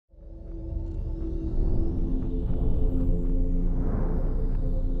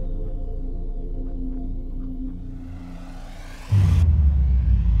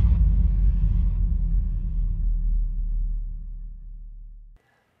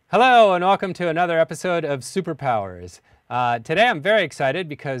Hello and welcome to another episode of Superpowers. Today I'm very excited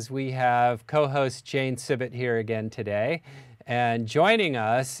because we have co-host Jane Sibbett here again today. And joining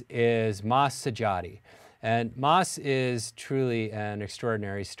us is Mas Sajady. And Mas is truly an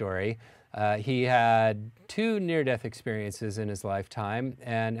extraordinary story. He had 2 near-death experiences in his lifetime,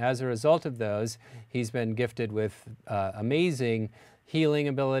 and as a result of those, he's been gifted with amazing healing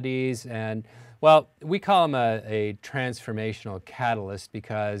abilities. And well, we call him a transformational catalyst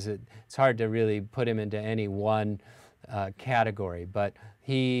because it's hard to really put him into any one category. But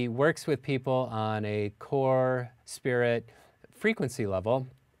he works with people on a core spirit frequency level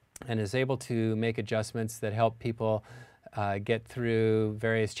and is able to make adjustments that help people get through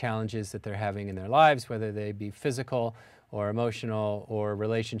various challenges that they're having in their lives, whether they be physical or emotional or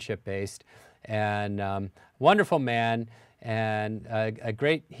relationship-based. And wonderful man, and a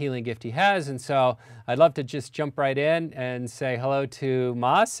great healing gift he has. And so I'd love to just jump right in and say hello to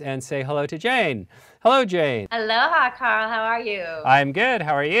Mas and say hello to Jane. Hello, Jane. Aloha, Karl. How are you? I'm good.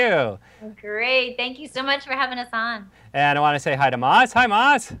 How are you? Great. Thank you so much for having us on. And I want to say hi to Mas. Hi,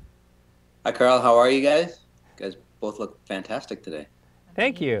 Mas. Hi, Karl. How are you guys? You guys both look fantastic today.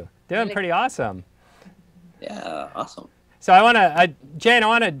 Thank you. Doing pretty awesome. Yeah, awesome. So Jane, I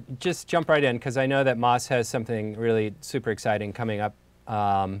want to just jump right in because I know that Mas has something really super exciting coming up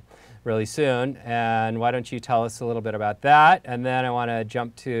really soon. And why don't you tell us a little bit about that? And then I want to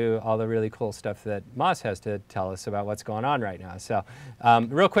jump to all the really cool stuff that Mas has to tell us about what's going on right now. So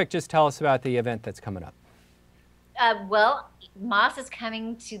real quick, just tell us about the event that's coming up. Well, Mas is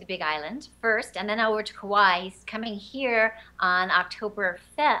coming to the Big Island first and then over to Kauai. He's coming here on October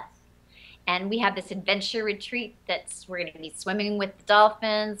 5th. And we have this adventure retreat we're going to be swimming with the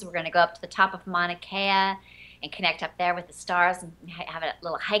dolphins. We're going to go up to the top of Mauna Kea and connect up there with the stars and have a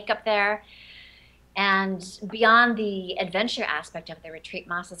little hike up there. And beyond the adventure aspect of the retreat,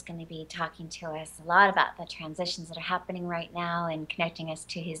 Mas is going to be talking to us a lot about the transitions that are happening right now and connecting us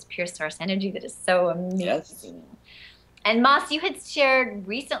to his pure source energy that is so amazing. Yes. And Mas, you had shared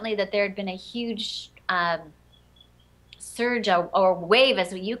recently that there had been a huge surge or wave,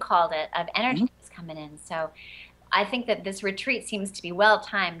 as you called it, of energy that's coming in. So I think that this retreat seems to be well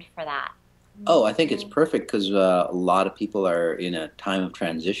timed for that. Oh, I think it's perfect because a lot of people are in a time of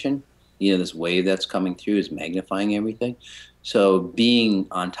transition. You know, this wave that's coming through is magnifying everything. So being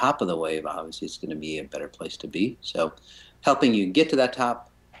on top of the wave, obviously, it's going to be a better place to be. So helping you get to that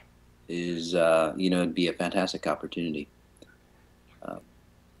top is, it'd be a fantastic opportunity.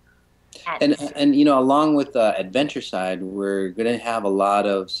 And along with the adventure side, we're going to have a lot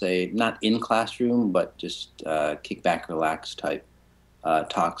of, say, not in classroom, but just kick back, relax type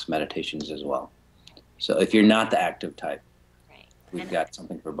talks, meditations as well. So if you're not the active type, right, we've got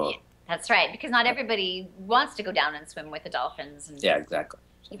something for both. That's right, because not everybody wants to go down and swim with the dolphins. And yeah, exactly.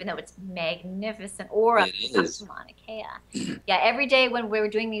 Even though it's magnificent, or up to Mauna Kea. Yeah, every day when we're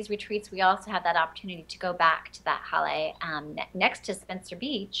doing these retreats, we also have that opportunity to go back to that hale next to Spencer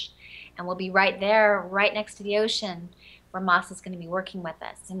Beach. And we'll be right there, right next to the ocean, where Mas is going to be working with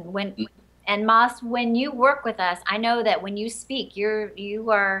us. And Mas, when you work with us, I know that when you speak, you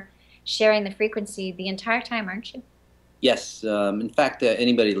are sharing the frequency the entire time, aren't you? Yes. In fact,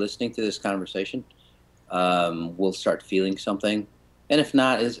 anybody listening to this conversation will start feeling something. And if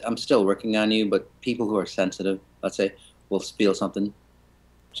not, I'm still working on you. But people who are sensitive, let's say, will feel something.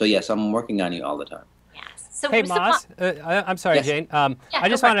 So yes, I'm working on you all the time. So, hey, Mas, I'm sorry, yes. Jane.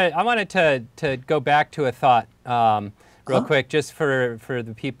 I wanted to go back to a thought real quick, just for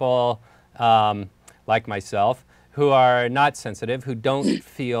the people like myself who are not sensitive, who don't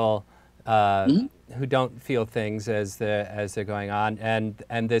feel things as they're going on,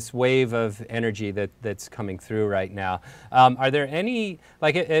 and this wave of energy that's coming through right now. Are there any,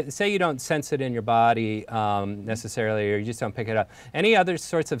 say you don't sense it in your body necessarily, or you just don't pick it up, any other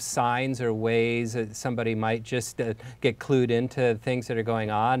sorts of signs or ways that somebody might just get clued into things that are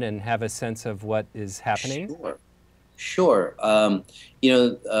going on and have a sense of what is happening? Sure.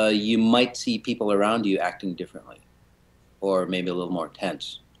 You might see people around you acting differently, or maybe a little more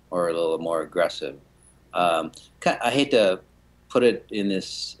tense, or a little more aggressive. I hate to put it in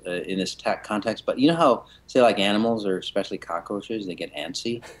this context, but you know how, say, like animals, or especially cockroaches, they get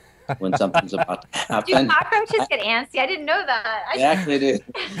antsy when something's about to happen. Do cockroaches get antsy? I didn't know that. They actually do.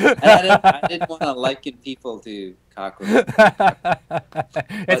 And I didn't want to liken people to cockroaches.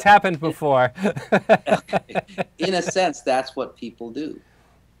 It's happened before. In a sense, that's what people do.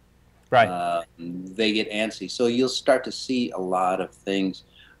 Right. They get antsy. So you'll start to see a lot of things,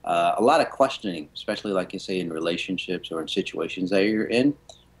 a lot of questioning, especially like you say in relationships or in situations that you're in,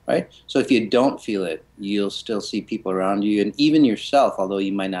 right? So if you don't feel it, you'll still see people around you, and even yourself, although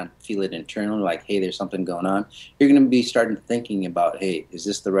you might not feel it internally, like, hey, there's something going on, you're going to be starting thinking about, hey, is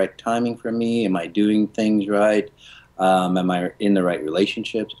this the right timing for me? Am I doing things right? Am I in the right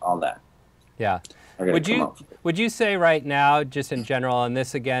relationships? All that. Yeah. Would you say right now, just in general, and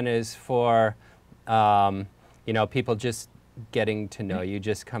this again is for, you know, people just getting to know you,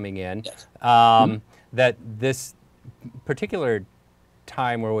 just coming in, Yes. That this particular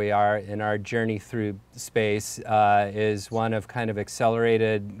time where we are in our journey through space is one of kind of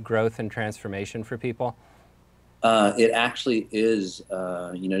accelerated growth and transformation for people? It actually is,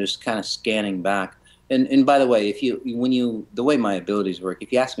 you know, just kind of scanning back. And by the way, the way my abilities work,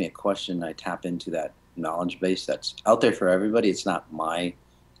 if you ask me a question, I tap into that knowledge base that's out there for everybody. It's not my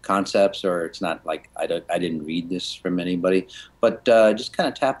concepts, or it's not like I didn't read this from anybody, but just kind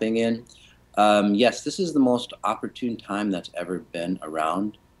of tapping in. Yes, this is the most opportune time that's ever been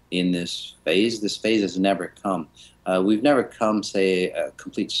around in this phase. This phase has never come. We've never come, say, a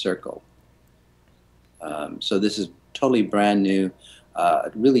complete circle. So this is totally brand new,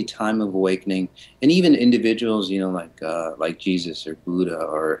 really time of awakening. And even individuals, you know, like Jesus or Buddha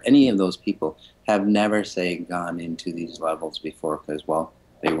or any of those people have never, say, gone into these levels before because, well,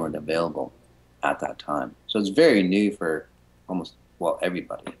 they weren't available at that time. So it's very new for almost, well,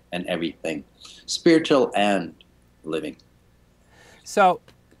 everybody and everything, spiritual and living. So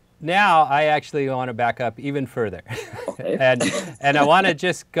now I actually want to back up even further. Okay. and I want to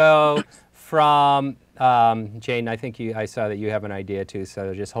just go from Jane. I think I saw that you have an idea too,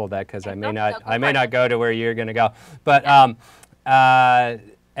 so just hold that because I may not go to where you're going to go. But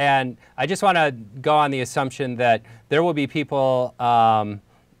and I just want to go on the assumption that there will be people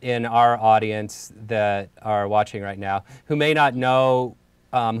in our audience that are watching right now who may not know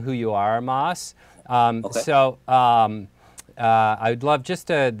who you are, Mas. Okay. So I'd love just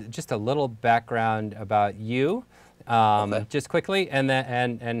a little background about you, Okay. just quickly, and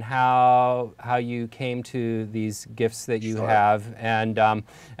then and how you came to these gifts that you Sure. have, and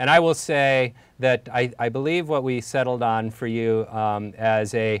I will say that I believe what we settled on for you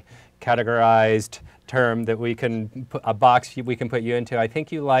as a categorized term that we can put a box we can put you into. I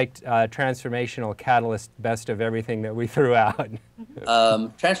think you liked transformational catalyst best of everything that we threw out.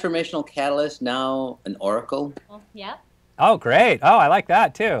 Transformational catalyst, now an oracle. Yeah. Oh, great. Oh, I like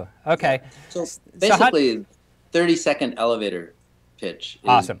that too. Okay. So basically, 30-second elevator pitch.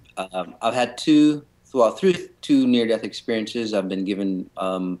 Awesome. I've had through two near-death experiences, I've been given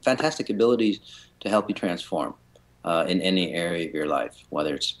fantastic abilities to help you transform in any area of your life,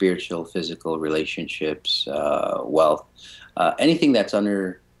 whether it's spiritual, physical, relationships, wealth, anything that's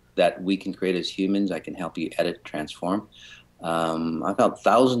under that we can create as humans. I can help you edit, transform. I've helped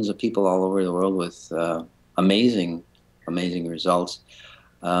thousands of people all over the world with amazing results.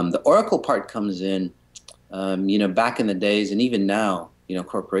 The oracle part comes in, you know, back in the days, and even now, you know,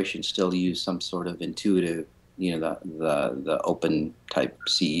 corporations still use some sort of intuitive, you know, the open type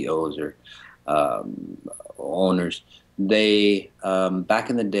CEOs or owners. They back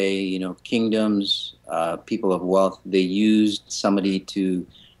in the day, you know, kingdoms, people of wealth, they used somebody to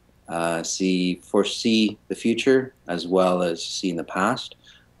foresee the future as well as seeing the past.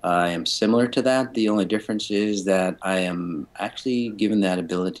 I am similar to that. The only difference is that I am actually given that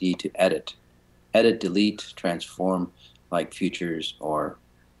ability to edit, delete, transform, like futures or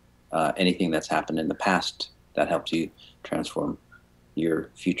anything that's happened in the past that helps you transform your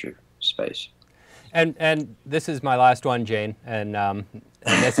future space. And this is my last one, Jane, and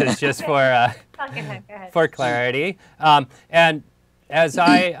this is just for for clarity. And as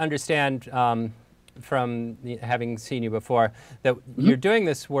I understand from having seen you before, that you're doing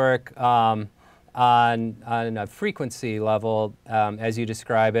this work on a frequency level, as you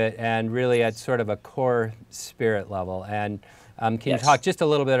describe it, and really at sort of a core spirit level. And can you talk just a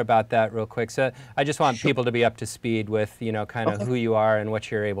little bit about that real quick? So I just want people to be up to speed with, you know, kind of who you are and what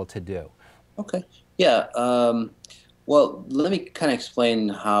you're able to do. Okay. Yeah. Well, let me kind of explain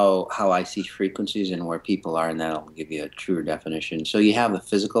how I see frequencies and where people are, and that'll give you a truer definition. So you have the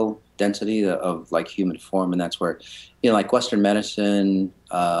physical density of like human form, and that's where, you know, like Western medicine,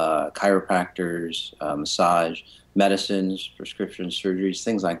 chiropractors, massage, medicines, prescriptions, surgeries,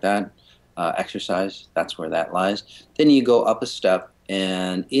 things like that, exercise, that's where that lies. Then you go up a step,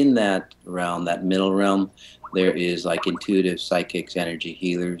 and in that realm, that middle realm, there is like intuitive psychics, energy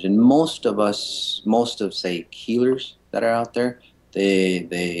healers, and most of say healers that are out there,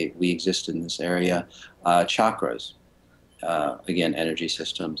 we exist in this area. Chakras, again, energy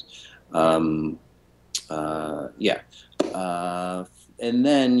systems. And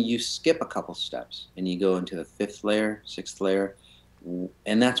then you skip a couple steps and you go into the 5th layer, 6th layer,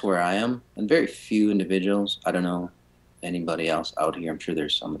 And that's where I am. And very few individuals, I don't know anybody else out here. I'm sure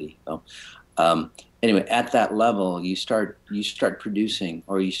there's somebody though. Anyway, at that level, you start producing,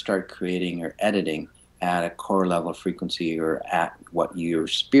 or you start creating or editing at a core level frequency, or at what your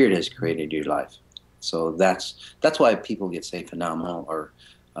spirit has created your life. So that's why people get, say, phenomenal or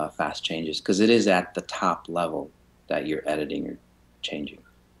fast changes, because it is at the top level that you're editing or changing.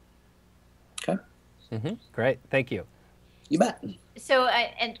 Okay. Great, thank you. You bet. So,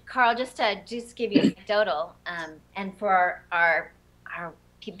 and Karl, just to give you anecdotal, and for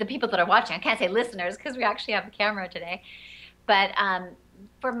the people that are watching, I can't say listeners because we actually have a camera today, but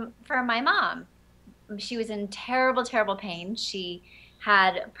for my mom, she was in terrible, terrible pain. She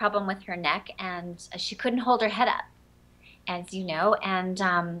had a problem with her neck, and she couldn't hold her head up, as you know, and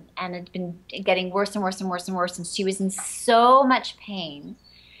it'd been getting worse and worse and worse and worse, and she was in so much pain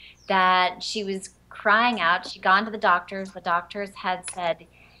that she was crying out. She'd gone to the doctors. The doctors had said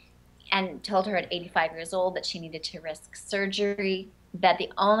and told her at 85 years old that she needed to risk surgery, that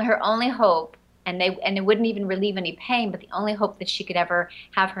her only hope, and it wouldn't even relieve any pain, but the only hope that she could ever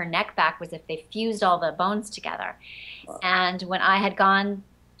have her neck back was if they fused all the bones together. Wow. And when I had gone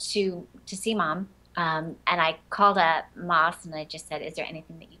to see Mom, and I called up Mas and I just said, is there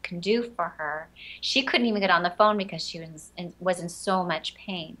anything that you can do for her? She couldn't even get on the phone because she was in so much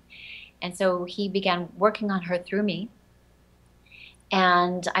pain. And so he began working on her through me.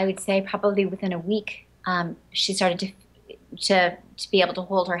 And I would say probably within a week, she started to be able to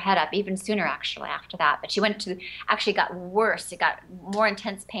hold her head up, even sooner actually after that. But she actually got worse. It got more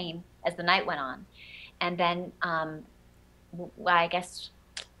intense pain as the night went on. And then I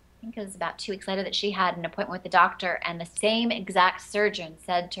think it was about 2 weeks later that she had an appointment with the doctor, and the same exact surgeon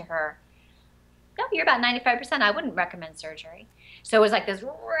said to her, "No, you're about 95%. I wouldn't recommend surgery." So it was like this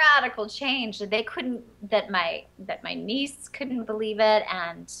radical change that that my niece couldn't believe it,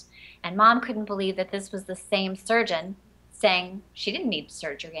 and Mom couldn't believe that this was the same surgeon saying she didn't need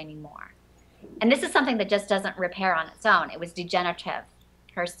surgery anymore. And this is something that just doesn't repair on its own. It was degenerative.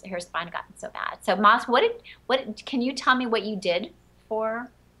 Her spine had gotten so bad. So Mas, what can you tell me what you did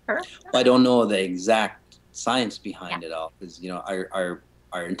for her? Well, I don't know the exact science behind it all, because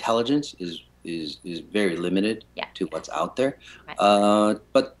our intelligence is very limited to what's out there. Right.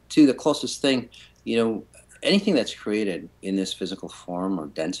 But to the closest thing, anything that's created in this physical form, or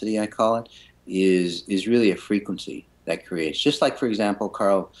density, I call it, is really a frequency that creates. Just like, for example,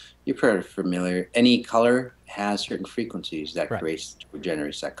 Karl, you're pretty familiar. Any color has certain frequencies that creates or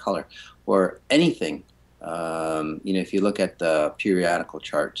generates that color. Or anything, if you look at the periodical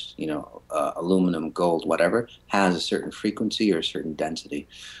charts, aluminum, gold, whatever, has a certain frequency or a certain density.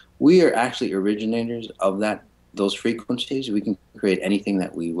 We are actually originators of those frequencies. We can create anything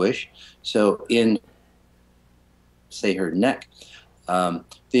that we wish. So in, say, her neck,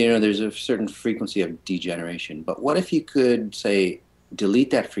 there's a certain frequency of degeneration. But what if you could, say, delete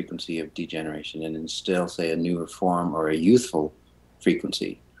that frequency of degeneration and instill, say, a newer form or a youthful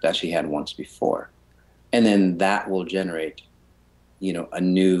frequency that she had once before? And then that will generate, a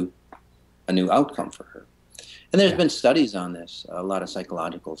new outcome for her. And there's been studies on this, a lot of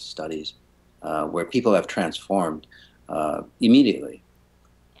psychological studies, where people have transformed immediately.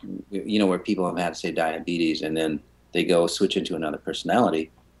 Where people have had, say, diabetes, and then they go switch into another personality,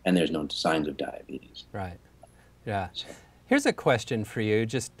 and there's no signs of diabetes. Right. Yeah. Here's a question for you,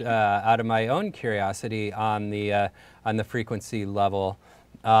 just out of my own curiosity on the frequency level,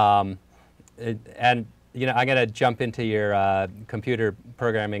 and I'm going to jump into your computer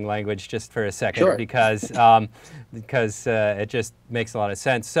programming language just for a second. Sure. because it just makes a lot of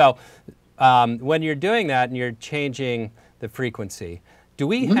sense. So when you're doing that and you're changing the frequency, do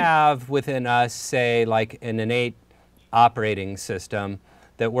we have within us, say, like an innate operating system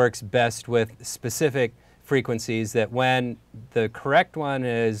that works best with specific frequencies, that when the correct one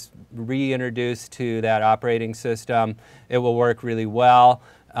is reintroduced to that operating system, it will work really well?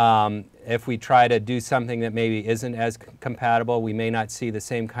 If we try to do something that maybe isn't as compatible, we may not see the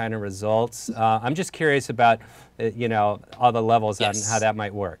same kind of results. I'm just curious about, all the levels on how that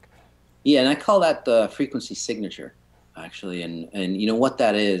might work. Yeah, and I call that the frequency signature, actually. And what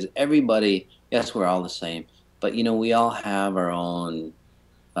that is, everybody, yes, we're all the same, but, we all have our own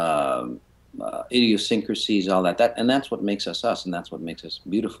idiosyncrasies, all that, and that's what makes us us, and that's what makes us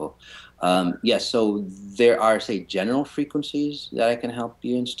beautiful. Yes, so there are, say, general frequencies that I can help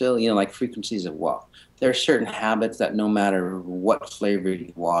you instill, like frequencies of wealth. There are certain habits that no matter what flavor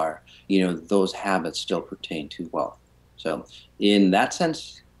you are, those habits still pertain to wealth. So in that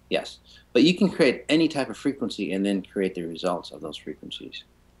sense, yes. But you can create any type of frequency and then create the results of those frequencies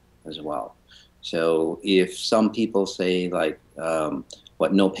as well. So if some people say like,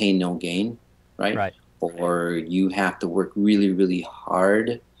 what, no pain, no gain, right? Right. Or you have to work really, really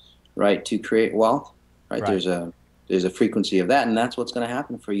hard, right, to create wealth, right? Right. There's a frequency of that, and that's what's going to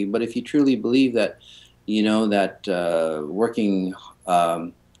happen for you. But if you truly believe that, you know, that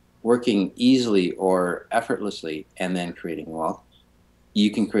working easily or effortlessly and then creating wealth,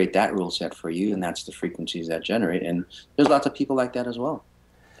 you can create that rule set for you, and that's the frequencies that generate. And there's lots of people like that as well,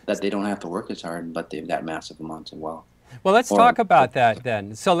 that they don't have to work as hard, but they've got massive amounts of wealth. Well, let's talk about that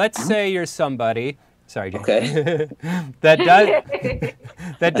then. So let's say you're somebody, sorry, Jane, Okay.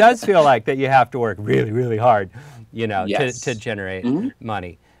 that does feel like that you have to work really, really hard, you know, Yes. to generate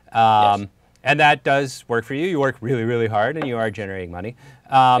money. Yes. And that does work for you. You work really, really hard, and you are generating money.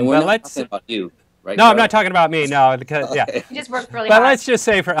 And we're But not talking about you, right? No, I'm Karl? not talking about me. No, because yeah. You just worked really But hard. let's just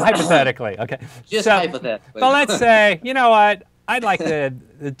say, for hypothetically, okay. Just So, hypothetically. but let's say, you know what? I'd like to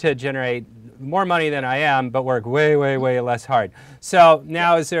generate more money than I am, but work way, way, way less hard. So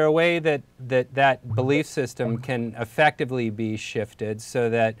now, is there a way that belief system can effectively be shifted so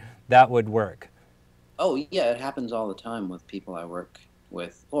that that would work? Oh, yeah, it happens all the time with people I work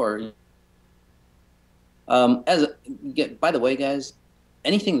with. Or, by the way, guys,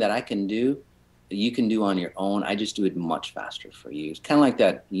 anything that I can do, you can do on your own. I just do it much faster for you. It's kind of like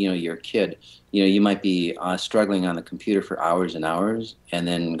that, you know, you're a kid. You know, you might be struggling on the computer for hours and hours, and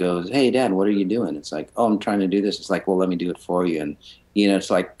then goes, hey, Dad, what are you doing? It's like, oh, I'm trying to do this. It's like, well, let me do it for you. And, you know, it's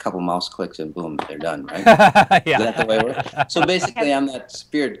like a couple mouse clicks and boom, they're done, right? Yeah. Is that the way it works? So basically, I'm that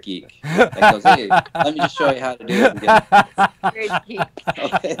spirit geek that goes, hey, let me just show you how to do it. And get it. Spirit geek.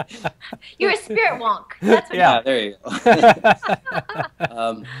 Okay. You're a spirit wonk. That's what Yeah. There you go.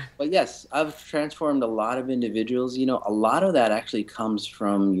 But yes, I've transformed a lot of individuals. You know, a lot of that actually comes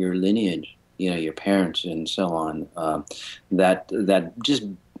from your lineage, you know, your parents and so on, that just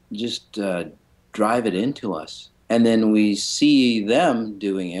drive it into us. And then we see them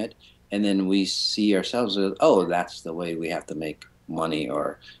doing it, and then we see ourselves as, oh, that's the way we have to make money,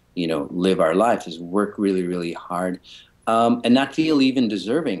 or, you know, live our life, is work really, really hard, and not feel even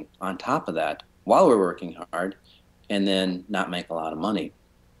deserving on top of that while we're working hard, and then not make a lot of money.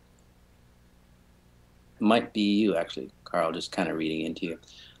 Might be you, actually, Karl, just kind of reading into you.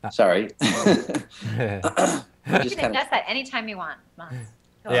 Sorry. you can adjust that anytime you want, Mas.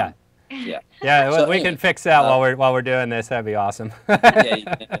 Go Yeah. on. Yeah. Yeah, So we anyway, can fix that while we're doing this. That'd be awesome. Yeah, you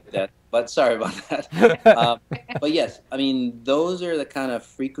can do that. But sorry about that. But yes, I mean, those are the kind of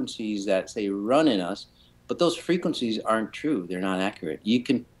frequencies that say run in us, but those frequencies aren't true. They're not accurate. You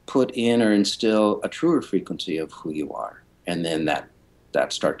can put in or instill a truer frequency of who you are, and then that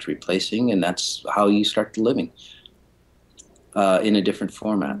starts replacing, and that's how you start living in a different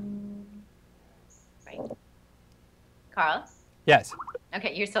format. Right. Karl? Yes.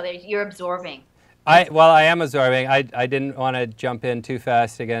 Okay, you're absorbing. Well, I am absorbing. I didn't want to jump in too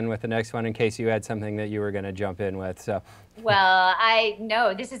fast again with the next one in case you had something that you were going to jump in with. So. Well, I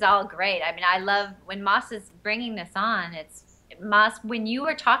know this is all great. I mean, I love when Mas is bringing this on. Mas, when you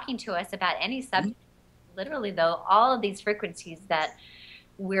are talking to us about any subject, literally though, all of these frequencies that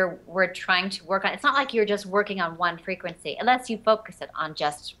we're trying to work on. It's not like you're just working on one frequency, unless you focus it on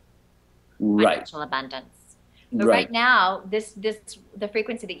just financial abundance. But right now, the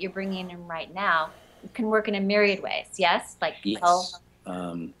frequency that you're bringing in right now can work in a myriad ways. Yes, like yes.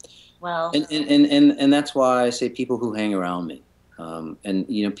 And that's why I say people who hang around me, and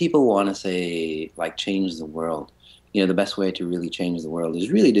you know, people want to say like change the world. You know, the best way to really change the world is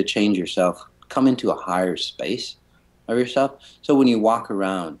really to change yourself, come into a higher space of yourself. So when you walk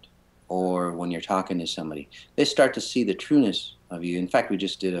around, or when you're talking to somebody, they start to see the trueness of you. In fact, we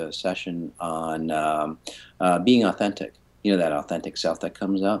just did a session on being authentic. You know, that authentic self that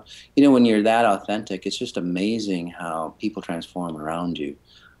comes out. You know, when you're that authentic, it's just amazing how people transform around you.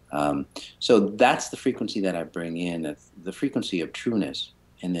 So that's the frequency that I bring in, the frequency of trueness.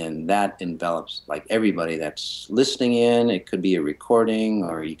 And then that envelops like everybody that's listening in. It could be a recording,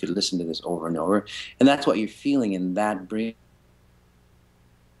 or you could listen to this over and over. And that's what you're feeling, and that brings.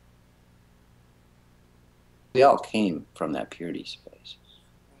 We all came from that purity space.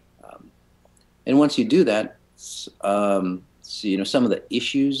 And once you do that, so, you know, some of the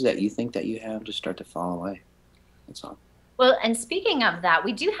issues that you think that you have just start to fall away. That's all. Well, and speaking of that,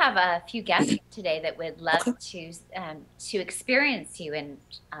 we do have a few guests today that would love to experience you, and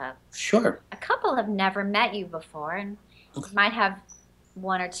sure. A couple have never met you before, and might have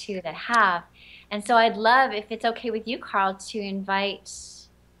one or two that have. And so I'd love, if it's okay with you, Karl, to invite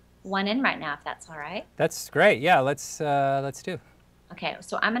one in right now, if that's all right. That's great. Yeah, let's do. Okay,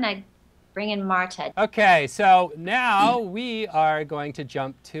 so I'm gonna bring in Marta. Okay, so now we are going to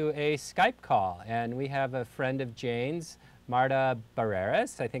jump to a Skype call, and we have a friend of Jane's, Marta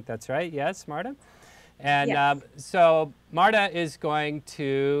Barreras. I think that's right. Yes, Marta? And Yes. so Marta is going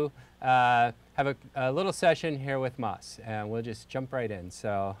to have a little session here with Mas, and we'll just jump right in.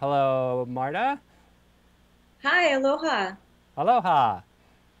 So hello, Marta. Hi, aloha. Aloha.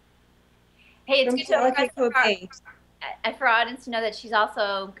 Hey, it's From good to know Kealakekua. for our audience to know that she's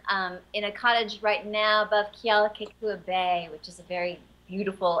also in a cottage right now above Kealakekua Bay, which is a very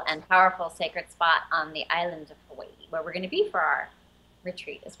beautiful and powerful sacred spot on the island of Hawaii, where we're going to be for our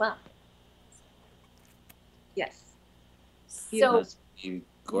retreat as well. Yes. So, You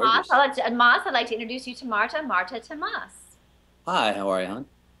Mas, gorgeous. I'd like to introduce you to Marta, Marta to Mas. Hi, how are you, hon?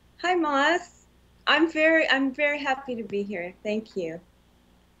 Hi, Mas. I'm very happy to be here. Thank you.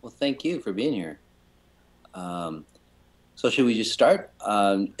 Well, thank you for being here. So should we just start?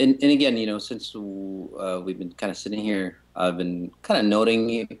 And again, you know, since we've been kind of sitting here, I've been kind of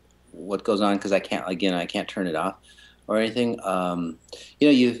noting what goes on because I can't turn it off or anything. You know,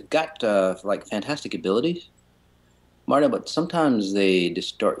 you've got like fantastic abilities, Marta, but sometimes they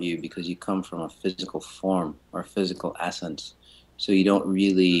distort you because you come from a physical form or physical essence. So you don't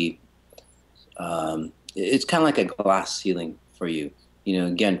really, it's kind of like a glass ceiling for you. You know,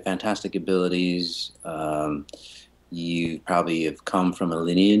 again, fantastic abilities. You probably have come from a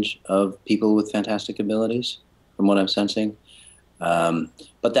lineage of people with fantastic abilities, from what I'm sensing.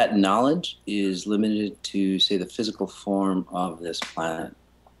 But that knowledge is limited to, say, the physical form of this planet.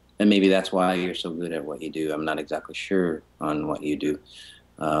 And maybe that's why you're so good at what you do. I'm not exactly sure on what you do.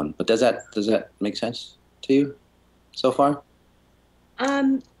 But does that make sense to you so far?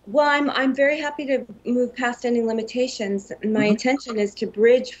 Well, I'm very happy to move past any limitations. My intention is to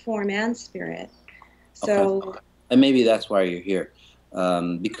bridge form and spirit. So. Okay. And maybe that's why you're here.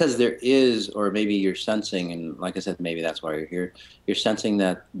 Because there is, or maybe you're sensing, and like I said, maybe that's why you're here. You're sensing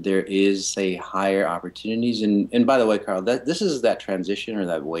that there is, say, higher opportunities. And by the way, Karl, this is that transition or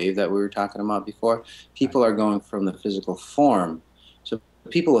that wave that we were talking about before. People are going from the physical form. So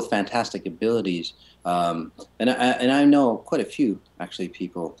people with fantastic abilities, and I know quite a few, actually,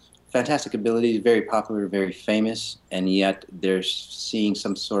 people, fantastic abilities, very popular, very famous, and yet they're seeing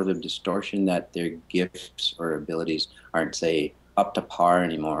some sort of distortion that their gifts or abilities aren't, say, up to par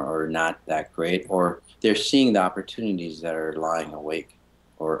anymore or not that great, or they're seeing the opportunities that are lying awake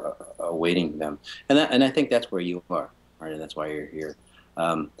or awaiting them. And I think that's where you are, Marta. That's why you're here.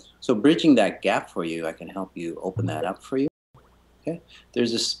 So bridging that gap for you, I can help you open that up for you. Okay?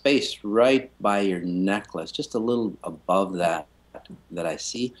 There's a space right by your necklace, just a little above that I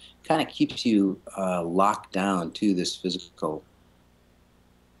see, kind of keeps you locked down to this physical.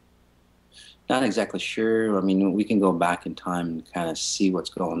 Not exactly sure. I mean, we can go back in time and kind of see what's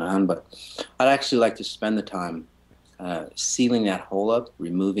going on, but I'd actually like to spend the time sealing that hole up,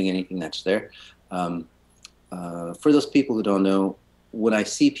 removing anything that's there. For those people who don't know, when I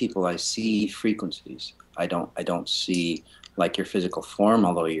see people, I see frequencies. I don't see like your physical form,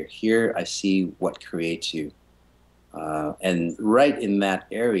 although you're here. I see what creates you. And right in that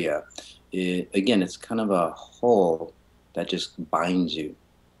area, again, it's kind of a hole that just binds you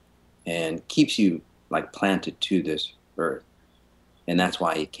and keeps you like planted to this earth. And that's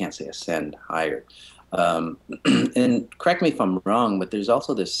why you can't say ascend higher. And correct me if I'm wrong, but there's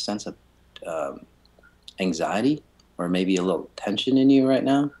also this sense of anxiety or maybe a little tension in you right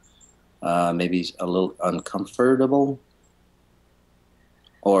now. Maybe a little uncomfortable,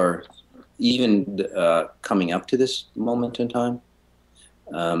 or even coming up to this moment in time.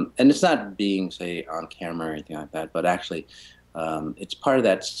 And it's not being, say, on camera or anything like that, but actually it's part of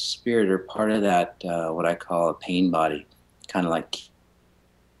that spirit or part of that, what I call a pain body, kind of like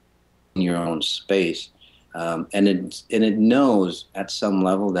in your own space. And it knows at some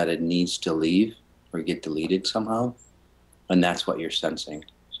level that it needs to leave or get deleted somehow. And that's what you're sensing.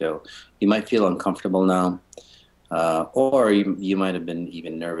 So you might feel uncomfortable now. Or you might have been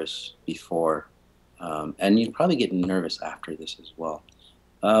even nervous before, and you'd probably get nervous after this as well,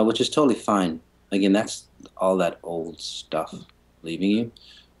 which is totally fine. Again, that's all that old stuff leaving you.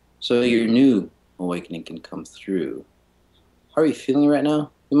 So your new awakening can come through. How are you feeling right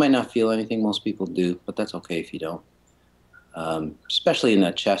now? You might not feel anything. Most people do, but that's okay if you don't, especially in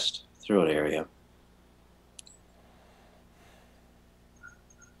that chest, throat area.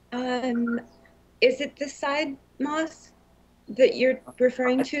 Is it the side, Mas, that you're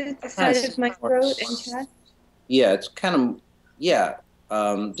referring to? The side of my throat and chest? Yeah, it's kind of, yeah,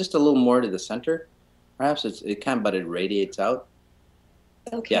 just a little more to the center. Perhaps but it radiates out.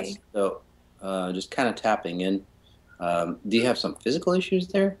 Okay. Yes, so just kind of tapping in. Do you have some physical issues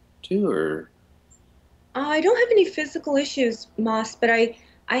there too, or? I don't have any physical issues, Moss, but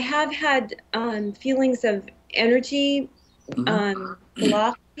I have had feelings of energy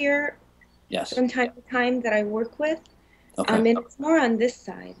block here Yes. from time to time that I work with. Okay. And it's more on this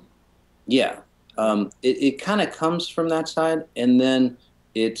side. Yeah. It kind of comes from that side, and then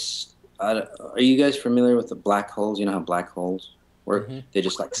it's. Are you guys familiar with the black holes? You know how black holes work? They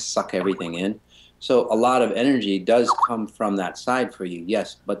just like suck everything in. So a lot of energy does come from that side for you,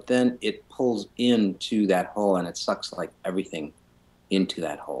 yes, but then it pulls into that hole and it sucks like everything into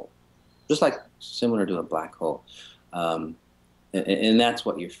that hole, just like similar to a black hole. And that's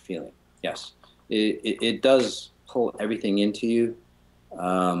what you're feeling, yes. It does pull everything into you.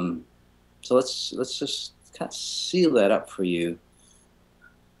 So let's just kind of seal that up for you.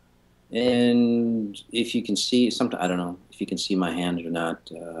 And if you can see, I don't know if you can see my hands or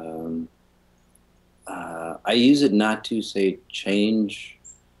not. I use it not to say change.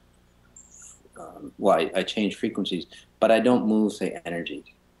 Well, I change frequencies, but I don't move, say, energies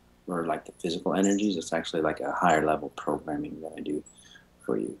or like the physical energies. It's actually like a higher level programming that I do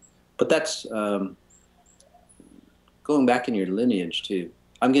for you. But that's going back in your lineage too.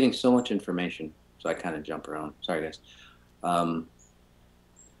 I'm getting so much information, so I kind of jump around. Sorry, guys.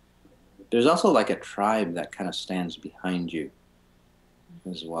 There's also like a tribe that kind of stands behind you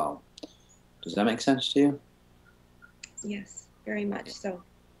as well. Does that make sense to you? Yes, very much so.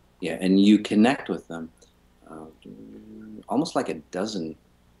 Yeah, and you connect with them. Almost like a dozen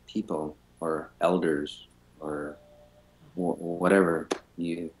people or elders or whatever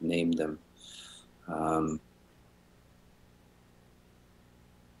you name them.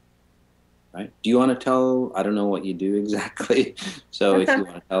 Right? Do you want to tell, I don't know what you do exactly, so if you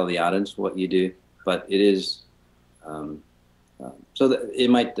want to tell the audience what you do, but it is, so that it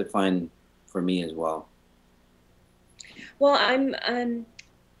might define for me as well. Well,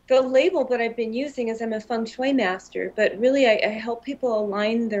 the label that I've been using is I'm a feng shui master, but really I help people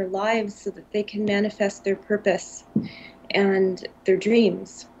align their lives so that they can manifest their purpose and their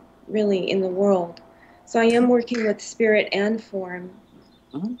dreams, really, in the world. So I am working with spirit and form.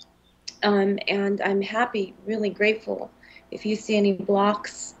 And I'm happy, really grateful. If you see any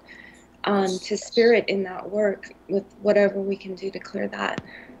blocks to spirit in that work, with whatever we can do to clear that.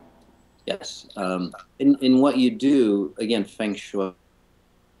 Yes. In what you do, again, feng shui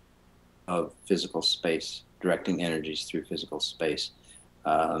of physical space, directing energies through physical space,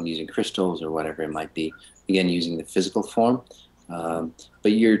 using crystals or whatever it might be. Again, using the physical form.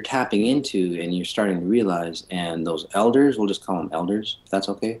 But you're tapping into and you're starting to realize, and those elders, we'll just call them elders, if that's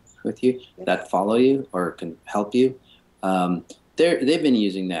okay with you, that follow you or can help you. They've been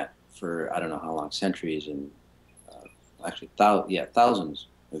using that for, I don't know how long, centuries and actually thousands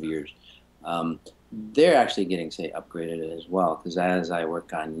of years. They're actually getting, say, upgraded as well, because as I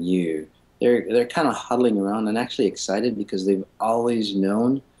work on you, they're kind of huddling around and actually excited because they've always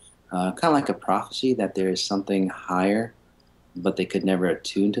known, kind of like a prophecy, that there is something higher, but they could never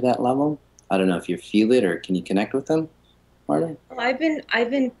attune to that level. I don't know if you feel it or can you connect with them, Marta? Well,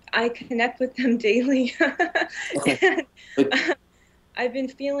 I connect with them daily. Okay. I've been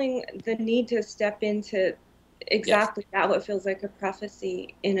feeling the need to step into exactly that, what feels like a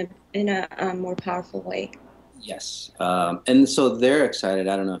prophecy in a more powerful way. Yes. And so they're excited.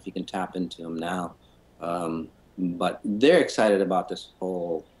 I don't know if you can tap into them now, but they're excited about this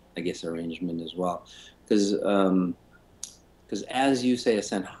whole, I guess, arrangement as well. Because as you say,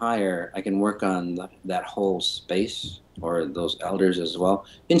 ascend higher, I can work on that whole space or those elders as well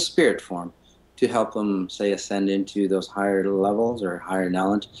in spirit form to help them, say, ascend into those higher levels or higher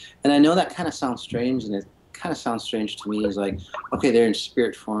knowledge. And I know that kind of sounds strange, and it kind of sounds strange to me. Is like, okay, they're in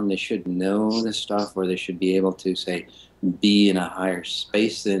spirit form, they should know this stuff, or they should be able to, say, be in a higher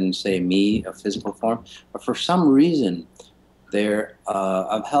space than, say, me, a physical form. But for some reason,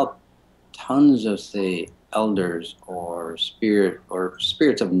 I've helped tons of, say, elders or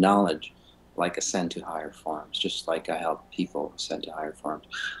spirits of knowledge, like, ascend to higher forms, just like I help people ascend to higher forms.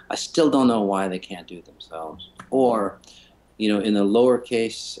 I still don't know why they can't do it themselves. Or, in the lower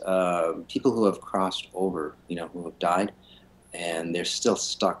case, people who have crossed over, who have died, and they're still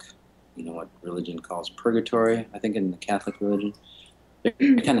stuck, what religion calls purgatory, I think, in the Catholic religion.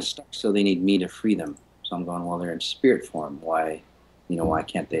 They're kind of stuck, so they need me to free them. So I'm going, well, they're in spirit form. Why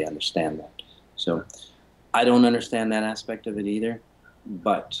can't they understand that? So I don't understand that aspect of it either,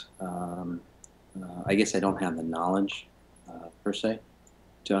 but I guess I don't have the knowledge, per se,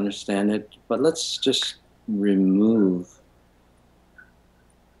 to understand it. But let's just remove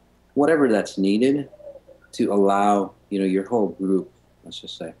whatever that's needed to allow, your whole group, let's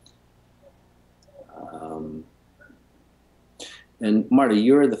just say. And Marta,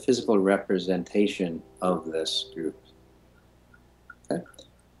 you're the physical representation of this group. Okay?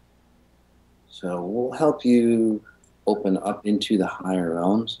 So we'll help you open up into the higher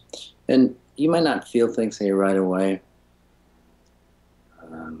realms. And you might not feel things, say, right away.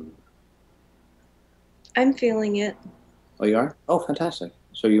 I'm feeling it. Oh, you are? Oh, fantastic.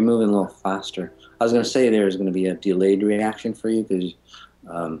 So you're moving a little faster. I was going to say there's going to be a delayed reaction for you because,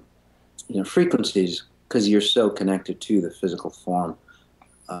 you know, frequencies, because you're so connected to the physical form,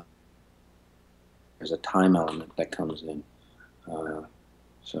 there's a time element that comes in.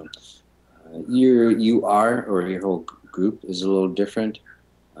 You are, or your whole group is a little different.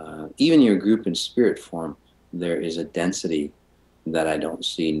 Even your group in spirit form, there is a density that I don't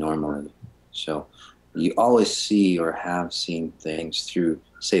see normally. So you always see or have seen things through,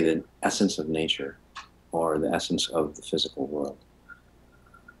 say, the essence of nature or the essence of the physical world.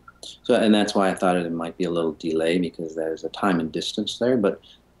 So, and that's why I thought it might be a little delay, because there's a time and distance there. But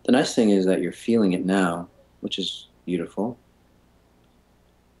the nice thing is that you're feeling it now, which is beautiful.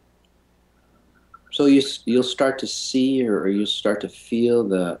 So you'll start to see, or you start to feel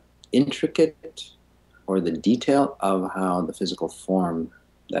the intricate or the detail of how the physical form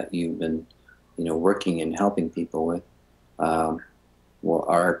that you've been, you know, working and helping people with,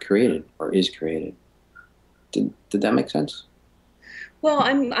 are created or is created. Did that make sense? Well,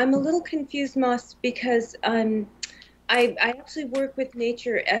 I'm a little confused, Mas, because I actually work with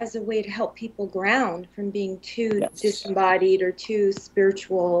nature as a way to help people ground from being too disembodied or too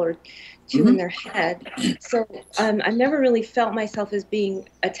spiritual or too in their head. So I've never really felt myself as being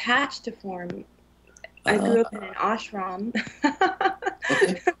attached to form. I grew up in an ashram.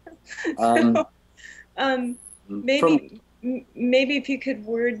 Maybe if you could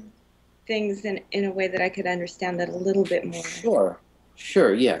word things in a way that I could understand that a little bit more.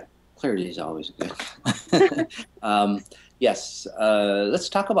 Sure, yeah. Clarity is always good. Yes, let's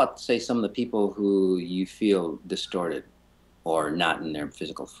talk about, say, some of the people who you feel distorted or not in their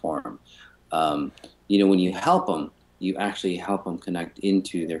physical form. You know, when you help them, you actually help them connect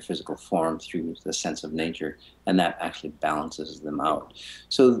into their physical form through the sense of nature, and that actually balances them out.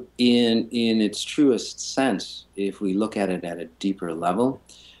 So in its truest sense, if we look at it at a deeper level,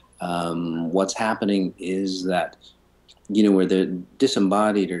 what's happening is that, you know, where they're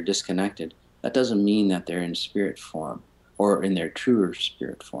disembodied or disconnected, that doesn't mean that they're in spirit form or in their truer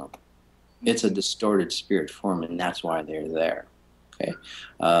spirit form. It's a distorted spirit form, and that's why they're there. Okay.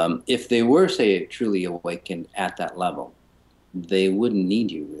 If they were, say, truly awakened at that level, they wouldn't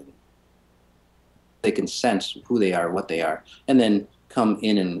need you, really. They can sense who they are, what they are, and then come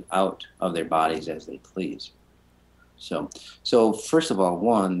in and out of their bodies as they please. So first of all,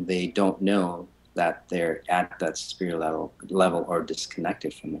 one, they don't know that they're at that spirit level or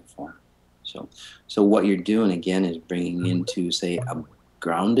disconnected from their form. So what you're doing again is bringing into, say, a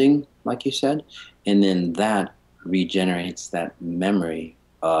grounding, like you said, and then that regenerates that memory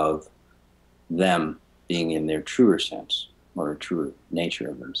of them being in their truer sense or truer nature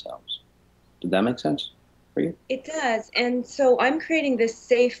of themselves. Did that make sense for you? It does. And so I'm creating this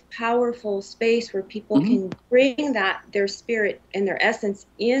safe, powerful space where people can bring their spirit and their essence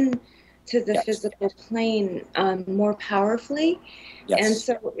in to the physical plane more powerfully. And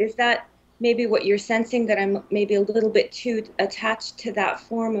so is that maybe what you're sensing, that I'm maybe a little bit too attached to that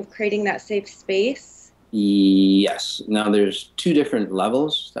form of creating that safe space? Yes. Now there's two different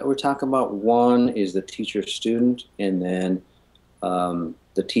levels that we're talking about. One is the teacher-student, and then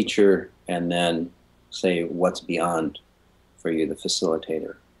the teacher, and then, say, what's beyond for you, the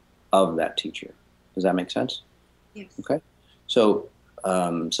facilitator of that teacher. Does that make sense? Yes. Okay. So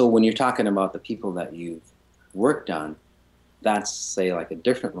when you're talking about the people that you've worked on, that's, say, like a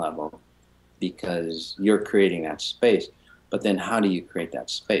different level, because you're creating that space. But then how do you create that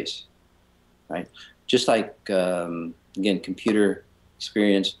space, right? Just like, again, computer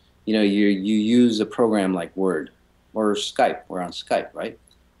experience, you know, you use a program like Word or Skype. We're on Skype, right?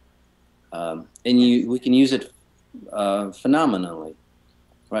 And we can use it phenomenally,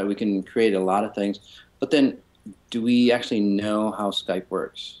 right? We can create a lot of things. But then do we actually know how Skype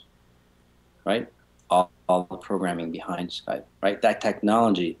works, right? All the programming behind Skype, right? That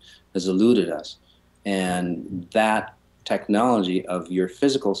technology has eluded us. And that technology of your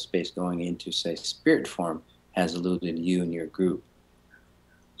physical space going into, say, spirit form has eluded you and your group.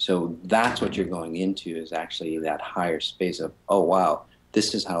 So that's what you're going into, is actually that higher space of, oh, wow,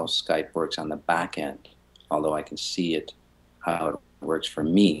 this is how Skype works on the back end, although I can see it, how it works for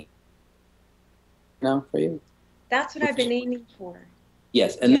me. Now for you? That's what I've been aiming for.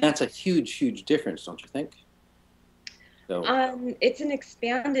 Yes, and that's a huge, huge difference, don't you think? So, it's an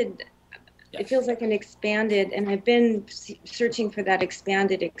expanded Yes. It feels like an expanded, and I've been searching for that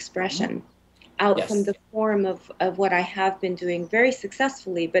expanded expression out Yes. from the form of what I have been doing very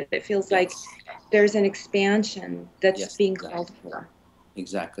successfully, but it feels like there's an expansion that's being called for.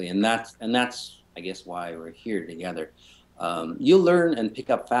 Exactly, and that's I guess why we're here together. You'll learn and pick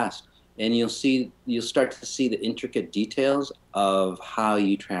up fast, and you'll start to see the intricate details of how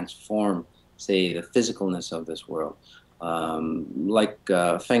you transform, say, the physicalness of this world, like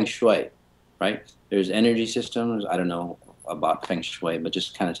Feng Shui, right? There's energy systems. I don't know about Feng Shui, but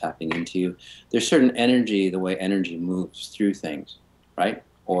just kind of tapping into you. There's certain energy, the way energy moves through things, right?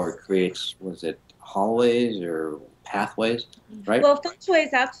 Or creates, was it hallways or pathways, right? Well, Feng Shui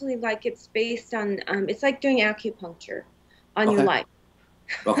is actually like it's based on, it's like doing acupuncture on your life.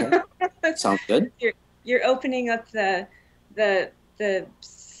 Okay, sounds good. You're opening up the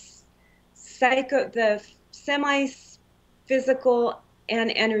semi-physical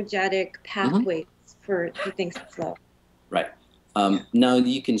and energetic pathways for things to flow. Right. Now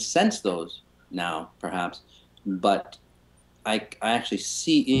you can sense those now, perhaps, but I actually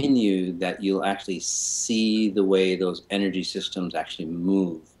see in you that you'll actually see the way those energy systems actually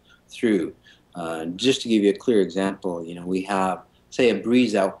move through. Just to give you a clear example, we have, say, a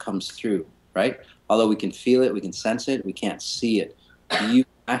breeze out comes through, right? Although we can feel it, we can sense it, we can't see it. You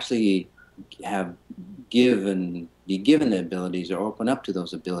actually be given the abilities or open up to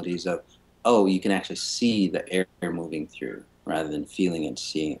those abilities of, oh, you can actually see the air moving through rather than feeling and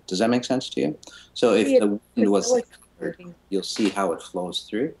seeing it. Does that make sense to you? So if the wind was, you'll see how it flows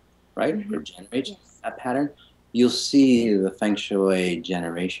through, right? Or generates that pattern. You'll see the Feng Shui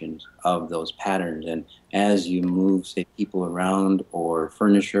generations of those patterns, and as you move, say, people around or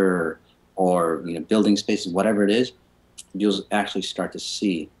furniture or building spaces, whatever it is, you'll actually start to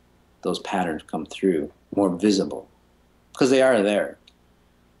see those patterns come through more visible because they are there.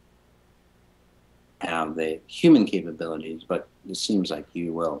 Have the human capabilities, but it seems like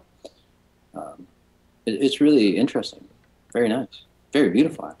you will. It's really interesting. Very nice. Very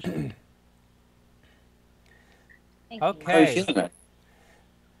beautiful, actually. Okay. How are you feeling?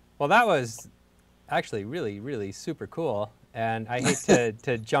 Well, that was actually really, really super cool. And I hate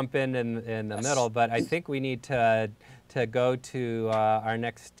to jump in the middle, but I think we need to go to our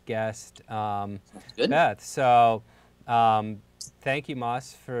next guest, Beth. So thank you,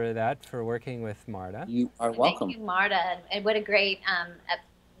 Mas, for that, for working with Marta. You are welcome. Thank you, Marta. And what a great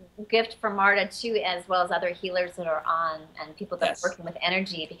gift for Marta, too, as well as other healers that are on and people that are working with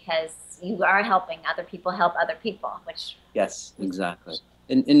energy, because you are helping other people help other people, which... Yes, exactly.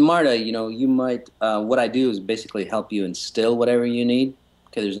 And Marta, you might, what I do is basically help you instill whatever you need,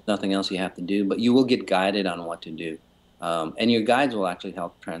 because there's nothing else you have to do, but you will get guided on what to do. And your guides will actually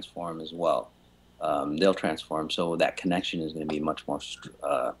help transform as well. They'll transform, so that connection is going to be much more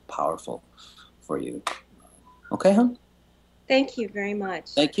powerful for you. Okay, hon? Thank you very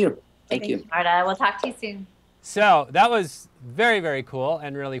much. Thank you. Thank you. Marta, we'll talk to you soon. So that was very, very cool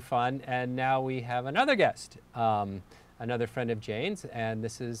and really fun. And now we have another guest, another friend of Jane's, and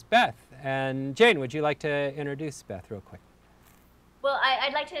this is Beth. And Jane, would you like to introduce Beth real quick? Well,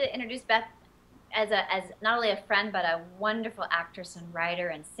 I'd like to introduce Beth as not only a friend, but a wonderful actress and writer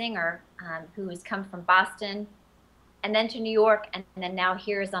and singer who has come from Boston and then to New York, and then now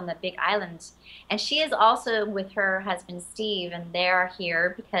here is on the Big Island. And she is also with her husband, Steve, and they're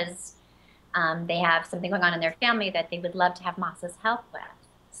here because they have something going on in their family that they would love to have Mas's help with.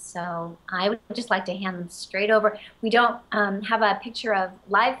 So I would just like to hand them straight over. We don't have a picture of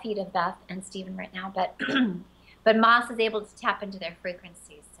live feed of Beth and Stephen right now, but but Mas is able to tap into their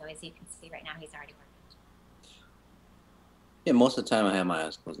frequencies. So as you can see right now, he's already working. Yeah, most of the time I have my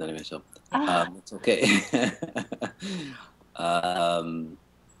eyes closed anyway, so it's okay.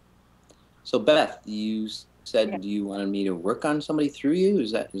 So Beth, you said you wanted me to work on somebody through you.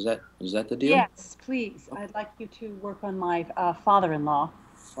 Is that the deal? Yes, please. I'd like you to work on my father-in-law,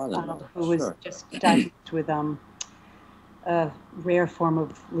 who was just diagnosed with a rare form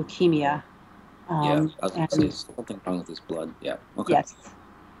of leukemia. Yeah, I was going to say something wrong with his blood. Yeah. Okay. Yes.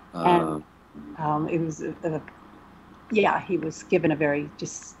 And it was he was given a very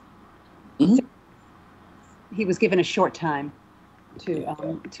he was given a short time to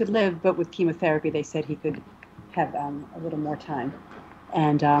live, but with chemotherapy they said he could have a little more time.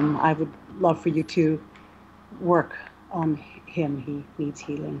 And I would love for you to work on him. He needs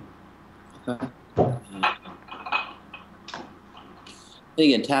healing. Okay.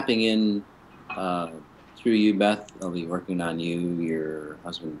 Again, tapping in through you, Beth. I'll be working on you, your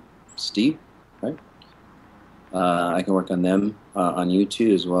husband, Steve, right? I can work on them, on you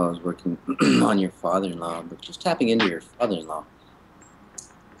too, as well as working on your father-in-law, but just tapping into your father-in-law.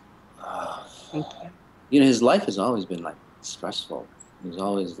 Thank you. You know, his life has always been like stressful. There's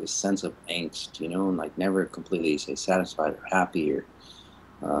always this sense of angst, you know, and like never completely, say, satisfied or happy, or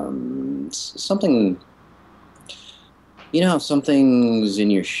something. You know, how something's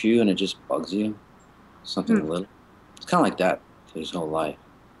in your shoe and it just bugs you, something little. It's kind of like that for his whole life,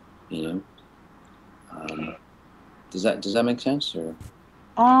 you know. Does that make sense, or?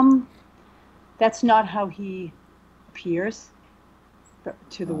 That's not how he appears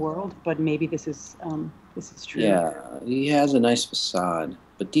to the world, but maybe this is true. Yeah, he has a nice facade,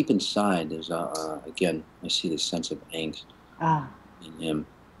 but deep inside, there's again, I see this sense of angst in him.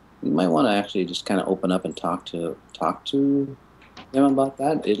 You might want to actually just kind of open up and talk to him about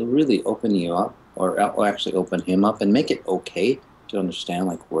that. It'll really open you up, or actually open him up, and make it okay to understand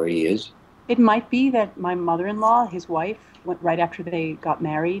like where he is. It might be that my mother-in-law, his wife, right after they got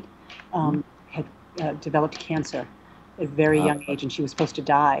married, had developed cancer at a very young age, and she was supposed to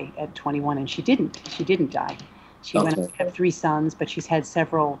die at 21, and she didn't. She didn't die. She went on to have 3 sons, but she's had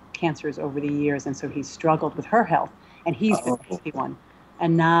several cancers over the years, and so he's struggled with her health, and he's the healthy one.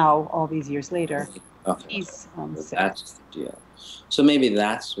 And now, all these years later, he's sick. That's the deal. So maybe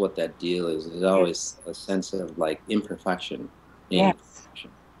that's what that deal is. There's always a sense of like imperfection. Yes.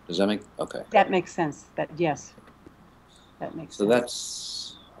 Does that make That makes sense. Yes. That makes sense. So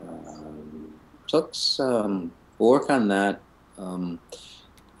that's let's work on that. And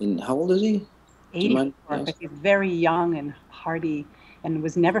how old is he? 84, but he's very young and hearty, and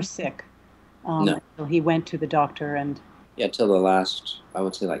was never sick. No. Until he went to the doctor, and till the last, I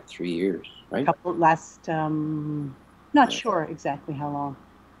would say, like 3 years, right? Not sure exactly how long.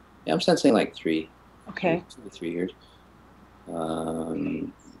 Yeah, I'm sensing like 3. Okay. 2 to 3 years.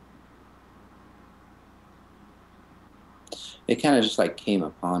 It kind of just like came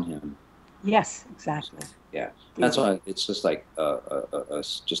upon him. Yes, exactly. Yeah, that's why it's just like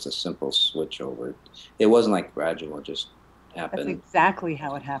just a simple switch over. It wasn't like gradual; it just happened. That's exactly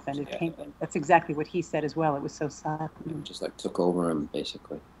how it happened. It came. That's exactly what he said as well. It was so sudden. It just like took over him,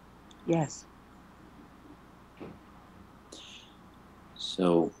 basically. Yes.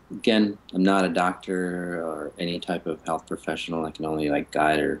 So again, I'm not a doctor or any type of health professional. I can only like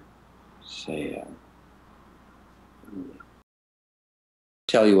guide or say,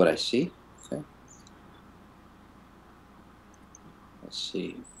 tell you what I see. Okay. Let's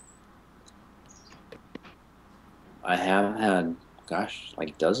see. I have had, gosh,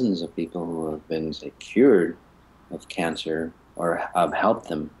 like dozens of people who have been, say, cured of cancer, or I've helped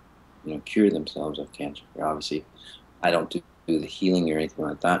them, cure themselves of cancer. Obviously, I don't do the healing or anything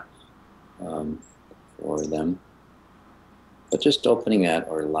like that for them, but just opening that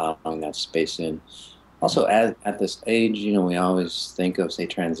or allowing that space in. Also, at this age, we always think of, say,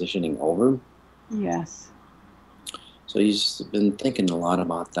 transitioning over. Yes. So he's been thinking a lot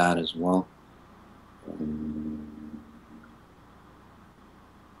about that as well.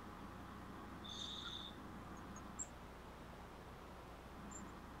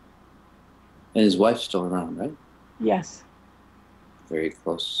 And his wife's still around, right? Yes. Very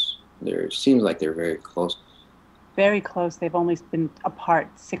close. It seems like they're very close. Very close. They've only been apart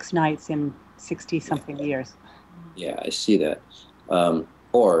 6 nights in 60-something years. Yeah, I see that.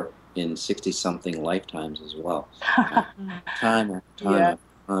 Or in 60-something lifetimes as well. Time after time after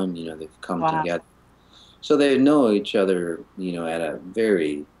time, they've come together. So they know each other, at a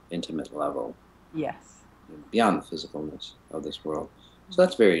very intimate level. Yes. Beyond the physicalness of this world. So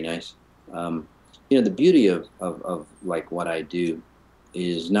that's very nice. The beauty of like what I do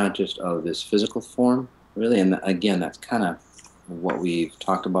is not just of this physical form, really, and again, that's kind of what we've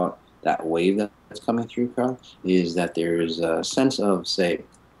talked about, that wave that's coming through, Karl, is that there is a sense of, say,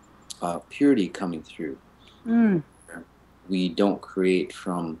 purity coming through. We don't create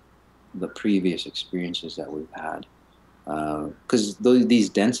from the previous experiences that we've had. Because these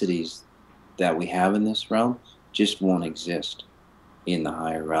densities that we have in this realm just won't exist in the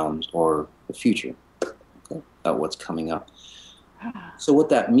higher realms or the future, what's coming up. So what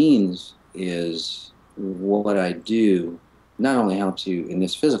that means is what I do not only helps you in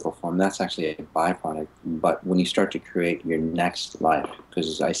this physical form, that's actually a byproduct, but when you start to create your next life,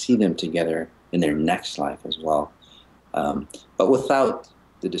 because I see them together in their next life as well, but without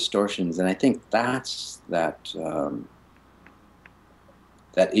the distortions. And I think that's that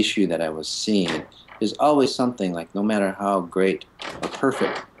issue that I was seeing. There's always something, like, no matter how great or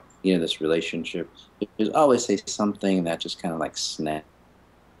perfect this relationship, there's always, say, something that just kind of like snaps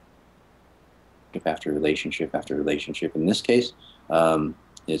after relationship after relationship. In this case,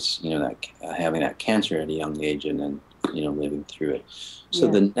 it's that having that cancer at a young age and then living through it. So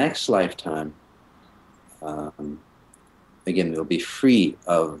the next lifetime, again, they'll be free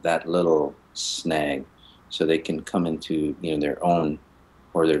of that little snag, so they can come into, you know, their own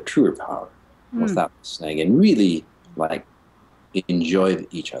or their truer power without the snag, and really like enjoy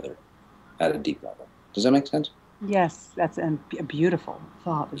each other at a deep level. Does that make sense? Yes, that's a beautiful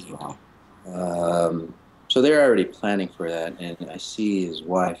thought as well. So they're already planning for that, and I see his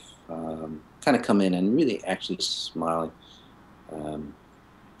wife kind of come in and really actually smiling.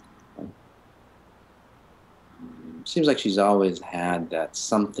 Seems like she's always had that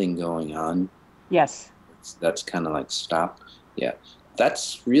something going on. Yes. That's kind of like stopped. Yeah,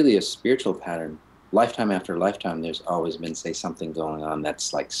 that's really a spiritual pattern. Lifetime after lifetime, there's always been, say, something going on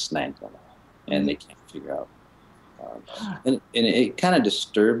that's like snagged on, and they can't figure out. And it kind of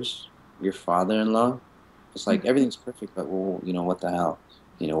disturbs your father-in-law. It's like everything's perfect, but well, you know, what the hell?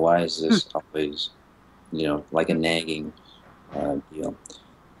 You know, why is this always, you know, like a nagging deal?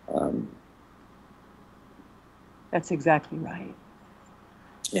 That's exactly right.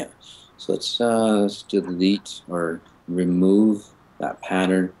 Yeah. So let's delete or remove that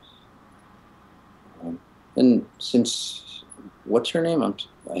pattern. And since, what's her name? I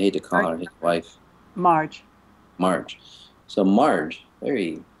hate to call her his wife. Marge. Marge. So Marge,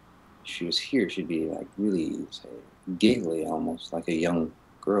 she was here, she'd be like really, say, giggly, almost like a young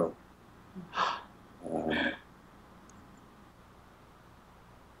girl.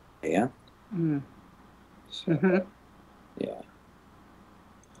 Yeah. So, yeah.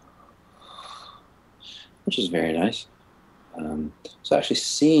 Which is very nice. So actually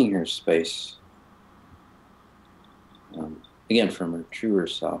seeing her space, again, from her truer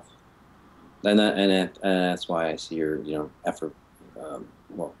self, and that's why I see her, you know, effort,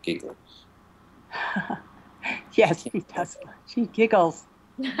 giggling. Yes, she does. She giggles.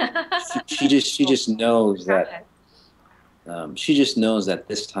 She just knows that. She just knows that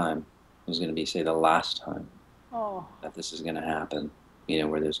this time is going to be, say, the last time that this is going to happen. You know,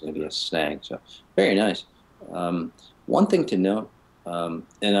 where there's going to be a snag. So very nice. One thing to note, and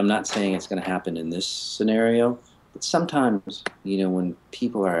I'm not saying it's going to happen in this scenario, but sometimes, you know, when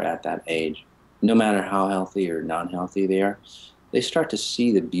people are at that age, no matter how healthy or non-healthy they are, they start to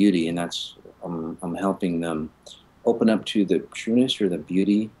see the beauty, and that's I'm helping them open up to the trueness or the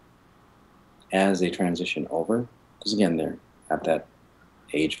beauty as they transition over. Because again, they're at that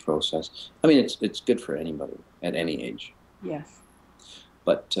age process. I mean, it's good for anybody at any age. Yes.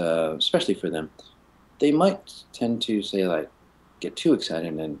 But especially for them, they might tend to say, like, get too excited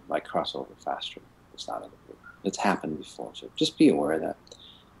and then like cross over faster. It's not a good. It's happened before, so just be aware of that.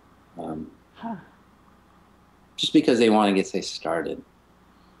 Just because they want to get, say, started,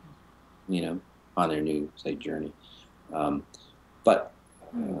 you know, on their new, say, journey. But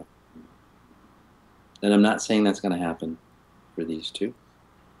and I'm not saying that's going to happen for these two,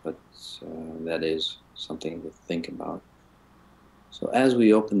 but that is something to think about. So as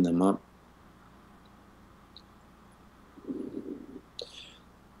we open them up,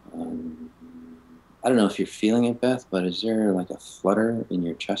 I don't know if you're feeling it, Beth, but is there like a flutter in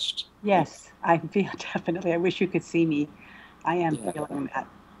your chest? Yes, I feel definitely. I wish you could see me. I am feeling that.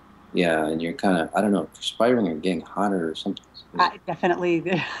 Yeah, and you're kind of, I don't know, perspiring or getting hotter or something. Definitely.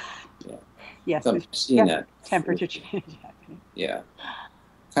 Yeah. Yes. So I'm seeing that. Temperature change happening. Yeah.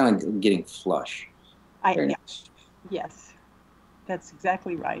 Kind of getting flush. Nice. Yes, that's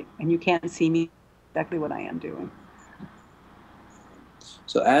exactly right. And you can't see me, exactly what I am doing.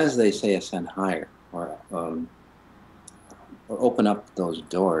 So as they say ascend higher, or open up those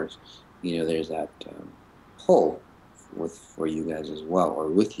doors, you know, there's that pull for you guys as well, or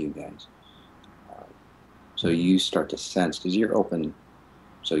with you guys. So you start to sense, because you're open,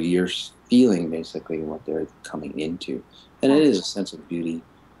 so you're feeling basically what they're coming into. And it is a sense of beauty.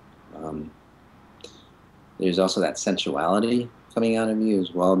 There's also that sensuality coming out of you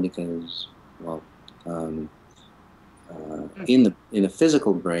as well, because, well, in the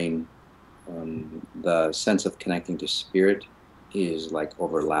physical brain, the sense of connecting to spirit is like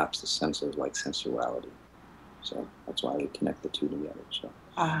overlaps the sense of like sensuality. So that's why we connect the two together. So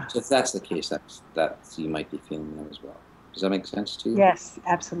if that's the case, that's you might be feeling that as well. Does that make sense to you? Yes,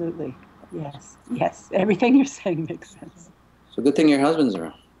 absolutely. Yes. Everything you're saying makes sense. So good thing your husband's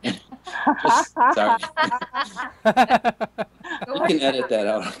around. Sorry. You can edit that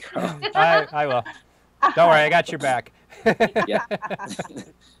out, Karl. I will. Don't worry, I got your back. Yeah.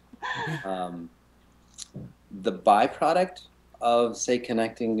 The byproduct of, say,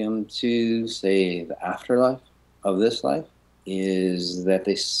 connecting them to, say, the afterlife of this life is that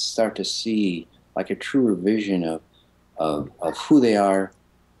they start to see like a truer vision of who they are,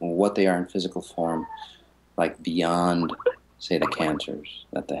 what they are in physical form, like beyond, say, the cancers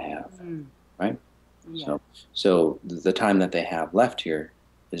that they have, right? Yeah. So the time that they have left here,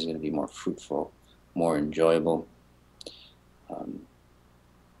 is going to be more fruitful, more enjoyable.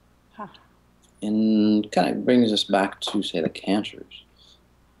 And kind of brings us back to, say, the cancers.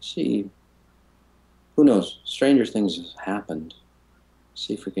 See, who knows? Stranger things have happened.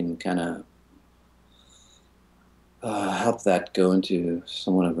 See if we can kind of help that go into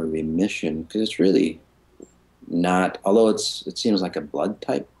somewhat of a remission, because it's really not, although it seems like a blood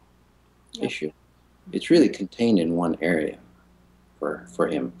type issue, it's really contained in one area for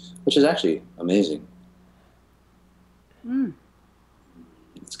him, which is actually amazing.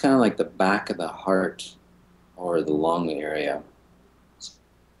 It's kind of like the back of the heart or the lung area.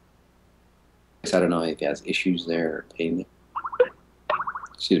 I don't know if he has issues there or pain.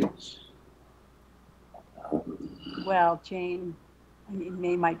 Excuse me. Well, Jane,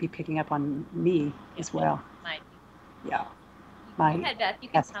 May might be picking up on me as well. Might. Yeah. Go ahead, Beth. You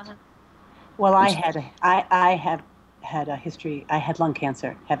can tell him. Well, I have had a history. I had lung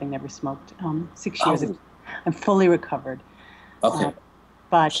cancer, having never smoked 6 years ago. I'm fully recovered. Okay.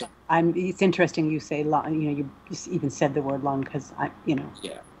 But it's interesting you say lung. You even said the word lung, because you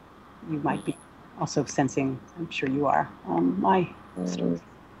might be also sensing. I'm sure you are. My story.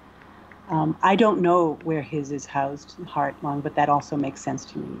 I don't know where his is housed, heart, lung, but that also makes sense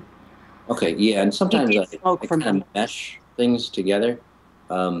to me. Okay, yeah, and sometimes I kind of mesh things together.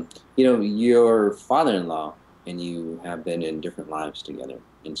 Your father-in-law and you have been in different lives together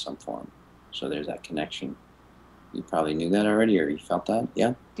in some form, so there's that connection. You probably knew that already, or you felt that,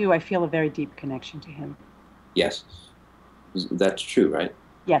 yeah? I feel a very deep connection to him. Yes, that's true, right?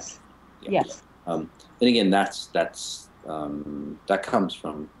 Yes, yeah. Yes. And again, that comes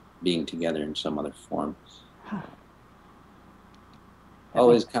from being together in some other form.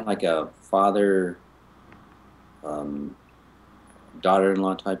 Always kind of like a father,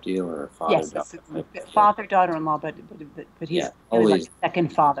 daughter-in-law type deal, or a father daughter-in-law, but he's always like a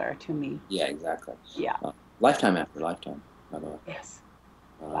second father to me. Yeah, exactly. Yeah. Lifetime after lifetime, by the way. Yes.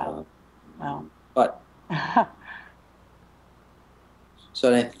 Wow. But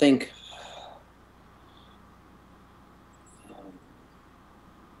so I think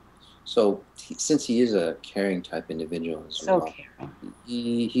since he is a caring type individual as well, caring.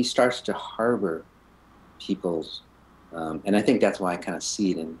 He starts to harbor people's, and I think that's why I kind of see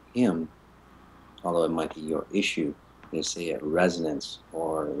it in him, although it might be your issue, is say a resonance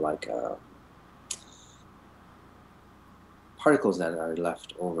or like particles that are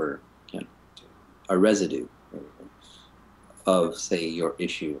left over, a residue of, say, your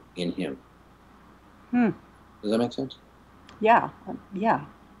issue in him. Does that make sense? Yeah.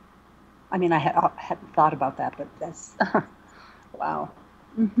 I mean, I hadn't thought about that, but that's wow.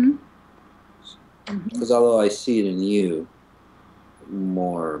 Because although I see it in you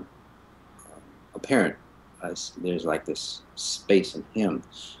more apparent, there's like this space in him.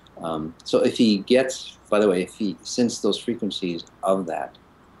 So if he gets, by the way, since those frequencies of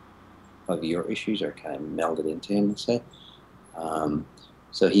your issues are kind of melded into him, let's say,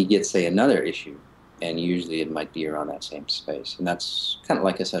 so he gets, say, another issue, and usually it might be around that same space. And that's kind of,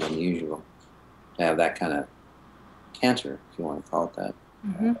 like I said, unusual to have that kind of cancer, if you want to call it that,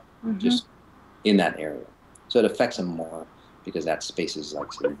 just in that area. So it affects him more because that space is,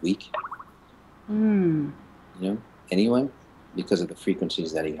 like, say, weak, anyway, because of the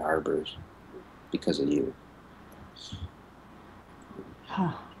frequencies that he harbors because of you.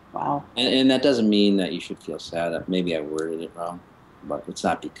 Wow. And that doesn't mean that you should feel sad. Maybe I worded it wrong, but it's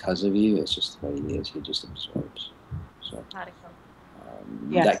not because of you. It's just the way he is. He just absorbs. So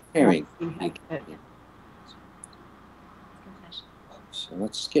that caring. So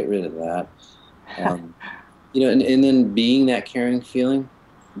let's get rid of that. And then being that caring feeling,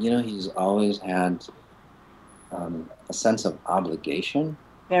 he's always had a sense of obligation.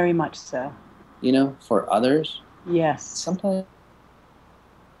 Very much so. For others. Yes. Sometimes,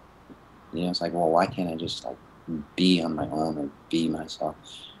 it's like, well, why can't I just, like, be on my own or be myself?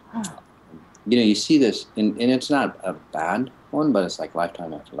 You see this, and it's not a bad one, but it's like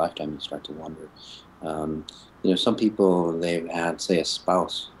lifetime after lifetime, you start to wonder. Some people, they've had, say, a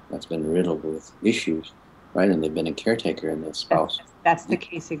spouse that's been riddled with issues, right? And they've been a caretaker, and the spouse. That's the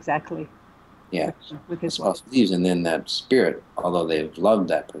case, exactly. Yeah. With his spouse leaves, and then that spirit, although they've loved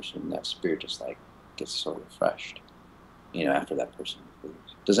that person, that spirit just, like, gets so refreshed, after that person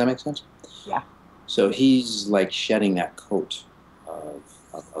leaves. Does that make sense? Yeah. So he's, like, shedding that coat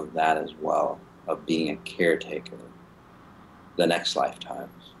of that as well, of being a caretaker the next lifetime,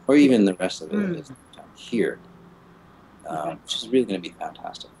 or even the rest of his lifetime here, which is really going to be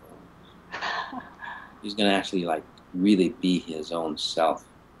fantastic for him. He's going to actually, like, really be his own self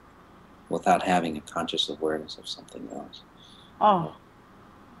without having a conscious awareness of something else. Oh.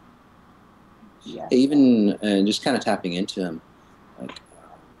 Yes. Even just kind of tapping into them, like,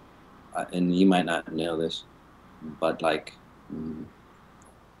 and you might not know this, but like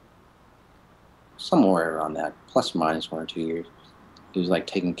somewhere around that, plus or minus 1 or 2 years, he was like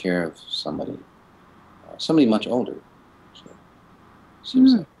taking care of somebody, somebody much older. So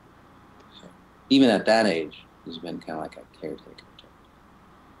seems like, so even at that age, he's been kind of like a caretaker.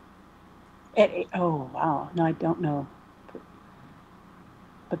 Oh wow! No, I don't know,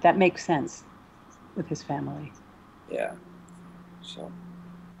 but that makes sense with his family. Yeah. So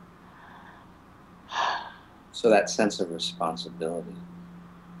that sense of responsibility,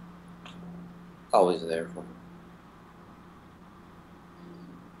 always there for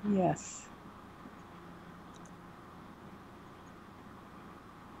him. Yes.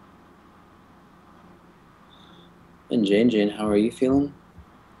 And Jane, how are you feeling?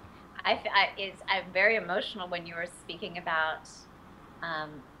 I'm very emotional when you were speaking about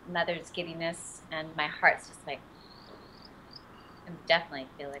mother's giddiness, and my heart's just like, I'm definitely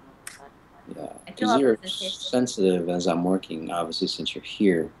feeling it. Yeah, because you're sensitive as I'm working, obviously, since you're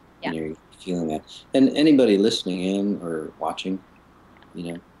here, and you're feeling that. And anybody listening in or watching,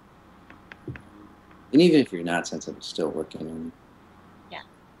 you know, and even if you're not sensitive, it's still working on you. Yeah.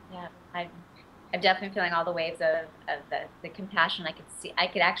 I'm definitely feeling all the waves of the compassion. I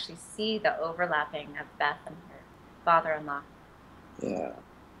could actually see the overlapping of Beth and her father-in-law. Yeah.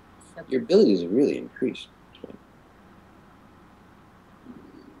 So your abilities have really increased.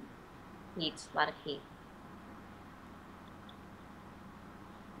 Heat, a lot of heat.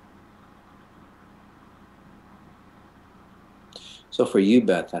 So for you,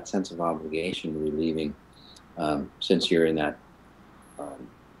 Beth, that sense of obligation relieving, since you're in that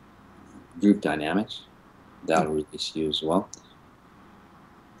group dynamics, that'll release you as well.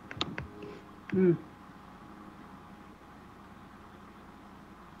 Mm.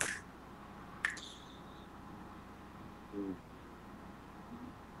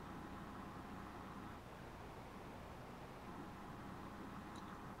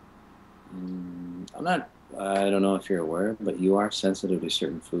 I don't know if you're aware, but you are sensitive to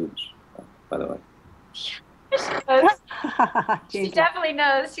certain foods, by the way. She definitely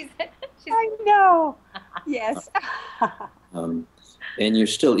knows. I know. Yes. And you're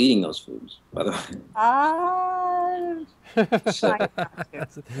still eating those foods, by the way. I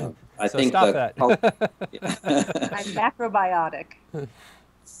think stop that. I'm macrobiotic.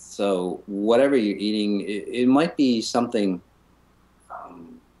 So whatever you're eating, it might be something.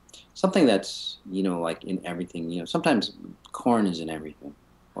 Something that's, like in everything, sometimes corn is in everything,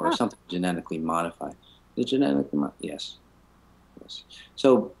 or something genetically modified. Is genetically modified? Yes.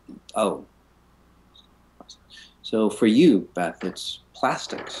 So, so for you, Beth, it's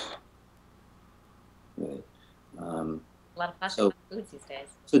plastics. Really. A lot of plastic foods these days.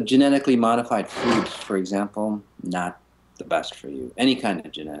 So genetically modified foods, for example, not the best for you. Any kind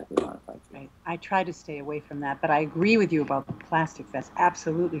of genetically modified food. Right. I try to stay away from that, but I agree with you about the plastics. That's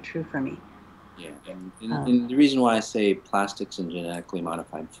absolutely true for me. Yeah, and the reason why I say plastics and genetically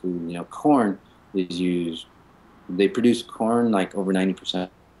modified food, corn is used. They produce corn like over 90%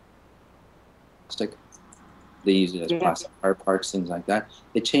 plastic. They use it as plastic car parts, things like that.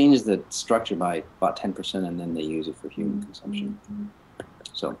 They change the structure by about 10%, and then they use it for human consumption.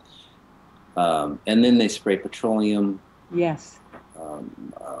 So, and then they spray petroleum. Yes.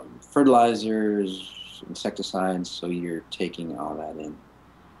 Fertilizers, insecticides, so you're taking all that in,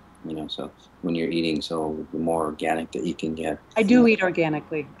 so when you're eating, so the more organic that you can get. I do eat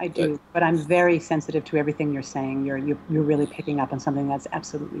organically, I do, but I'm very sensitive to everything you're saying. You're really picking up on something that's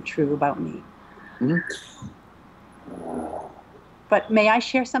absolutely true about me. But may I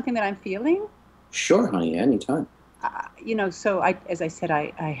share something that I'm feeling? Sure, honey, anytime. So as I said,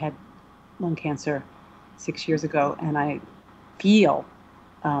 I had lung cancer 6 years ago, and I feel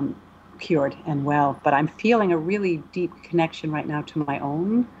cured and well, but I'm feeling a really deep connection right now to my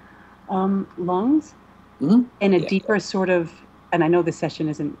own lungs, and a deeper sort of, and I know this session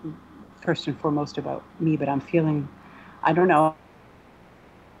isn't first and foremost about me, but I'm feeling, I don't know,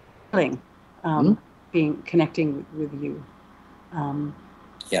 connecting with you.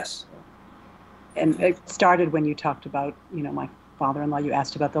 Yes. And it started when you talked about, my father-in-law. You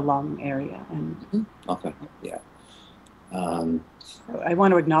asked about the lung area, and okay, yeah. I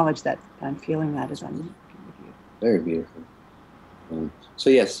want to acknowledge that I'm feeling that as I'm with you. Very beautiful. So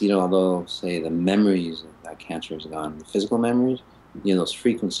yes, although say the memories of that cancer is gone, the physical memories, those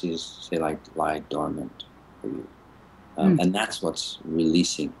frequencies say like lie dormant for you, and that's what's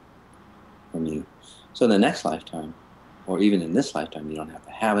releasing from you. So in the next lifetime, or even in this lifetime, you don't have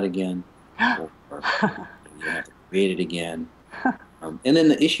to have it again, or you don't have to create it again. And then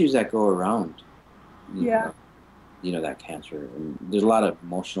the issues that go around Yeah. That cancer. And there's a lot of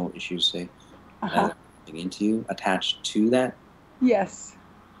emotional issues, say, that are coming into you, attached to that. Yes.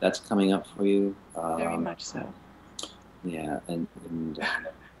 That's coming up for you. Very much so. Yeah, and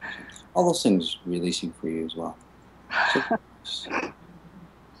all those things releasing for you as well. So,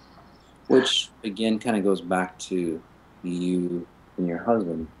 which again kind of goes back to you and your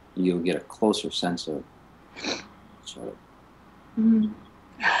husband. You'll get a closer sense of sort of. Mm.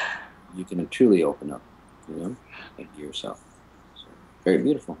 You can truly open up, like yourself. So, very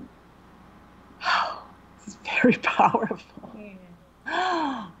beautiful. This is very powerful.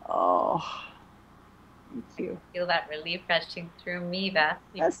 Oh, thank you. I feel that relief rushing through me, Beth.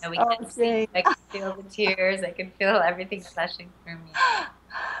 Even Yes. though we can't see, I can feel the tears. I can feel everything rushing through me.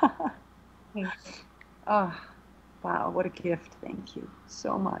 Thank you. Oh, wow, what a gift. Thank you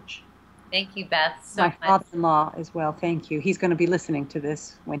so much. Thank you, Beth, so My much. father-in-law as well. Thank you. He's going to be listening to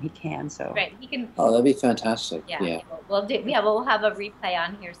this when he can. So. Right, he can. Oh, that'd be fantastic. Yeah. We'll have a replay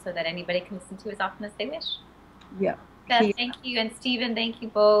on here so that anybody can listen to as often as they wish. Yeah. Beth, thank you, and Stephen, thank you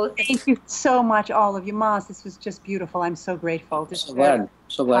both. Thank you so much, all of you. Mas, this was just beautiful. I'm so grateful. So glad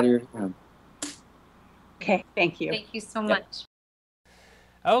you're here. Okay, thank you. Thank you so much.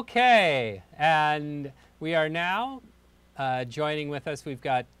 Okay, and we are now joining with us. We've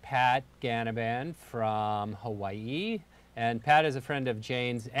got Pat Ganaban from Hawaii, and Pat is a friend of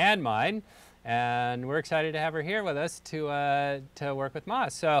Jane's and mine, and we're excited to have her here with us to work with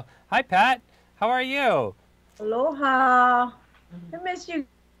Mas. So, hi, Pat. How are you? Aloha. I miss you.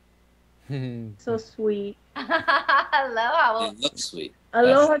 So sweet. Hello. They look sweet.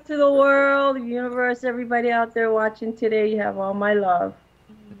 Aloha to the world, the universe, everybody out there watching today. You have all my love.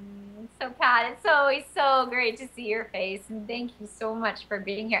 So Pat, it's always so great to see your face, and thank you so much for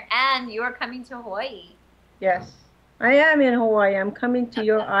being here. And you're coming to Hawaii. Yes, I am in Hawaii. I'm coming to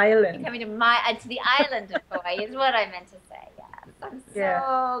your island. You're coming to the island of Hawaii is what I meant to say. Yes, I'm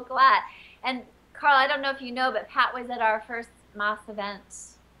so glad. And Karl, I don't know if you know, but Pat was at our first Mas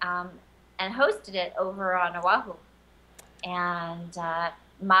event and hosted it over on Oahu. And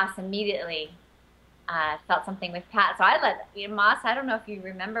Mas immediately felt something with Pat. So Mas, I don't know if you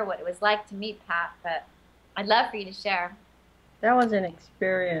remember what it was like to meet Pat, but I'd love for you to share. That was an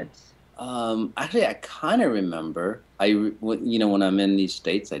experience. Actually, I kind of remember. When I'm in these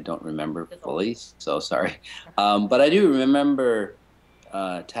states, I don't remember fully, so sorry. But I do remember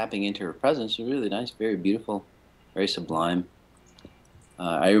tapping into her presence. It was really nice, very beautiful, very sublime.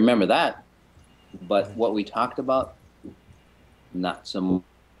 I remember that. But what we talked about, not so much.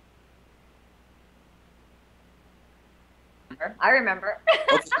 I remember.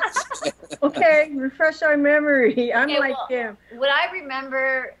 Okay, refresh our memory. I'm like him. What I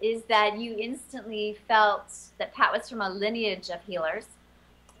remember is that you instantly felt that Pat was from a lineage of healers.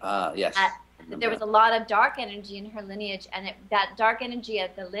 Yes. That there was a lot of dark energy in her lineage, and that dark energy of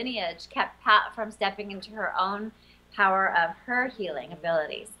the lineage kept Pat from stepping into her own power of her healing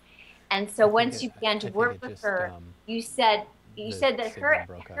abilities. And so once you began to work with her, you said that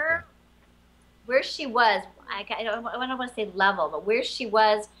her where she was, I don't want to say level, but where she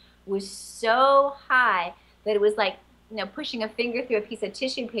was so high that it was like, pushing a finger through a piece of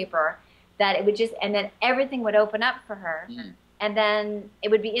tissue paper, that it would just, and then everything would open up for her. Mm. And then it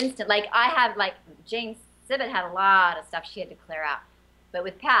would be instant. Like Jane Sibbett had a lot of stuff she had to clear out. But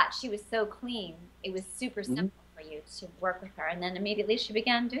with Pat, she was so clean. It was super simple for you to work with her. And then immediately she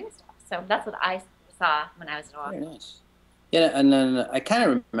began doing stuff. So that's what I saw when I was in Oahu. Very nice. Yeah, and then I kind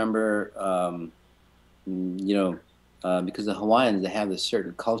of remember, because the Hawaiians, they have this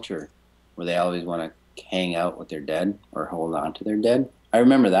certain culture where they always want to hang out with their dead or hold on to their dead. I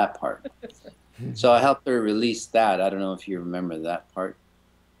remember that part. So I helped her release that. I don't know if you remember that part,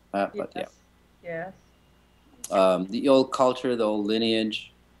 but yeah. Yes. The old culture, the old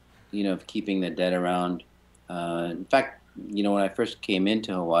lineage, of keeping the dead around. In fact, when I first came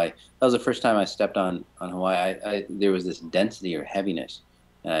into Hawaii, that was the first time I stepped on Hawaii. There was this density or heaviness,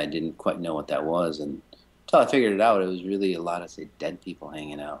 and I didn't quite know what that was. And until I figured it out, it was really a lot of, dead people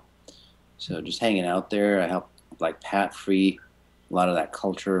hanging out. So just hanging out there, I helped, Pat, free a lot of that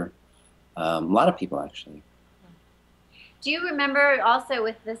culture. A lot of people, actually. Do you remember also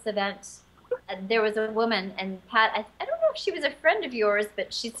with this event, there was a woman, and Pat, I don't know if she was a friend of yours,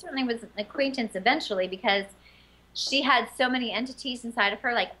 but she certainly was an acquaintance eventually, because she had so many entities inside of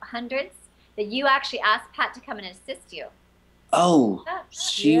her, like hundreds, that you actually asked Pat to come and assist you. Oh,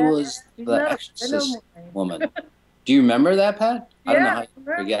 she was the exorcist woman. Do you remember that, Pat? I don't know how you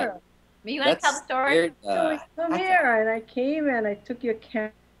forget. You want to tell the story? Come here, and I came and I took your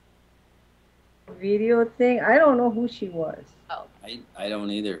camera video thing. I don't know who she was. Oh. I don't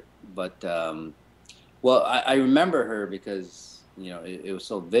either, but Well, I remember her because it was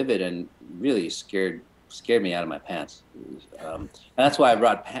so vivid and really scared me out of my pants. And that's why I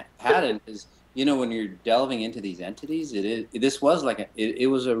brought Pat in, because when you're delving into these entities, this was like it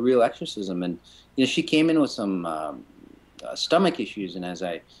was a real exorcism. And she came in with some stomach issues, and as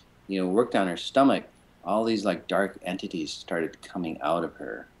I worked on her stomach, all these like dark entities started coming out of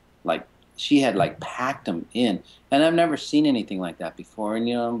her, like she had like packed them in, and I've never seen anything like that before.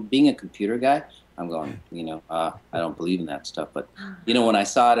 And being a computer guy, I'm going, I don't believe in that stuff, but when I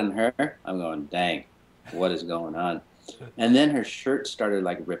saw it in her, I'm going, dang, what is going on? And then her shirt started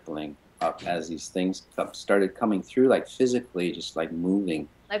like rippling up as these things started coming through, like physically, just like moving,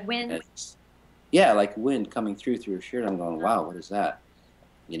 like wind. Yeah, like wind coming through her shirt. I'm going, wow, what is that?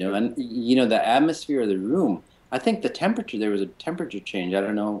 And the atmosphere of the room. I think the temperature, there was a temperature change. I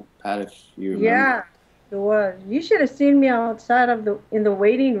don't know, Pat, if you remember. Yeah, there was. You should have seen me outside in the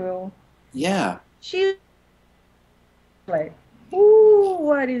waiting room. Yeah. She like, ooh,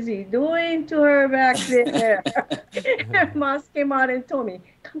 what is he doing to her back there? Mas came out and told me,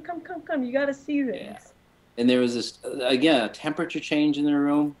 come, you got to see this. Yeah. And there was this, again, a temperature change in the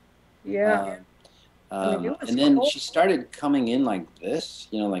room. Yeah. And then cold. She started coming in like this,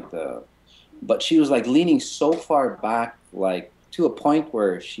 but she was like leaning so far back, like to a point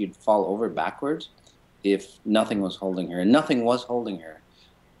where she'd fall over backwards if nothing was holding her, and nothing was holding her.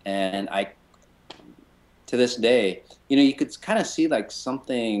 And to this day, you could kind of see like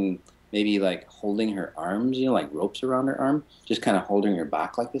something maybe like holding her arms, like ropes around her arm, just kind of holding her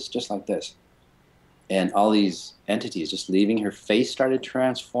back like this, just like this. And all these entities just leaving. Her face started to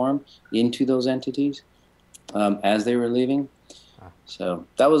transform into those entities as they were leaving. So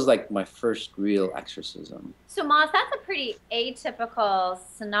that was like my first real exorcism. So Mas, that's a pretty atypical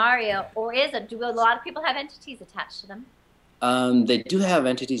scenario, or do a lot of people have entities attached to them? They do have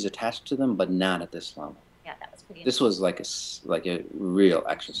entities attached to them, but not at this level. Yeah, that was pretty. This was like a real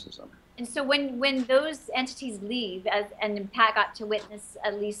exorcism. And so when those entities leave, and Pat got to witness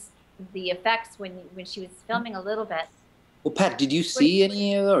at least the effects when she was filming a little bit. Well, Pat, did you see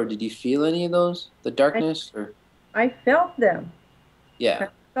any of those, or did you feel any of those? The darkness, or? I felt them. Yeah. I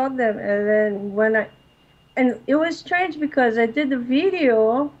felt them, and then and it was strange because I did the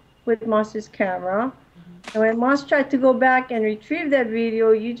video with Mas's camera, and when Mas tried to go back and retrieve that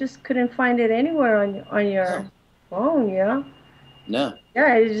video, you just couldn't find it anywhere on your phone. Yeah. No.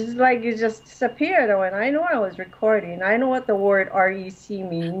 Yeah, it's just like it just disappeared. I know I was recording. I know what the word REC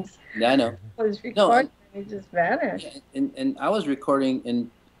means. Yeah, I know. I was recording, it just vanished. And I was recording,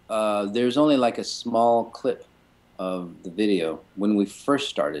 and there's only like a small clip of the video when we first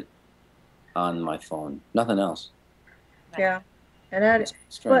started on my phone. Nothing else. Yeah, and that.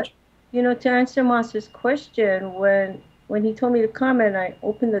 Strange. But to answer Mas's question, when he told me to come and I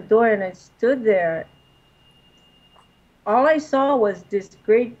opened the door and I stood there, all I saw was this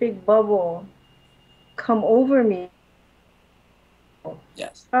great big bubble come over me.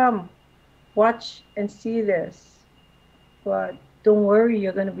 Yes. Watch and see this, but don't worry,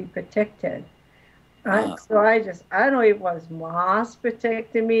 you're going to be protected. So I don't know if it was Mas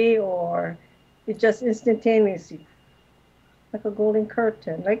protecting me or it just instantaneously, like a golden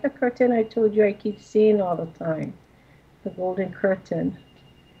curtain, like the curtain I told you I keep seeing all the time, the golden curtain.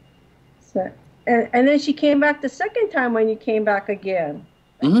 So. And then she came back the second time when you came back again.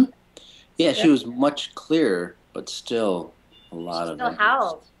 Mm-hmm. Yeah, she was much clearer, but still a lot of. Still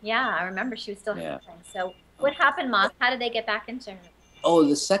howled. Yeah, I remember she was still howling. So what happened, Mas? How did they get back into her? Oh,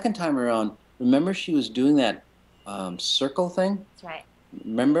 the second time around, remember she was doing that circle thing? That's right.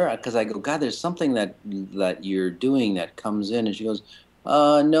 Remember? Because I go, God, there's something that you're doing that comes in, and she goes,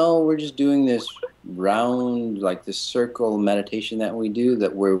 no, we're just doing this round, like this circle meditation that we do,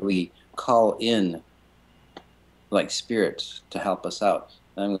 where we call in like spirits to help us out.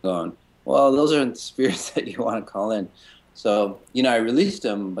 And I'm going, well, those aren't the spirits that you want to call in. So, I released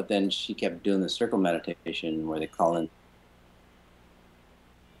them, but then she kept doing the circle meditation where they call in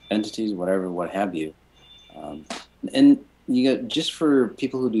entities, whatever, what have you. And just for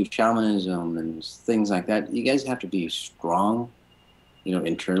people who do shamanism and things like that, you guys have to be strong,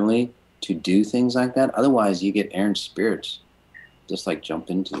 internally to do things like that. Otherwise, you get errant spirits just like jump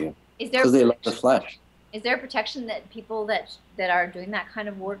into you. Because they love the flesh. Is there a protection that people that are doing that kind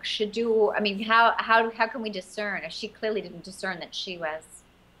of work should do? I mean, how can we discern? She clearly didn't discern that she was.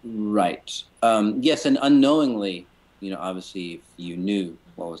 Right. Yes, and unknowingly, obviously, if you knew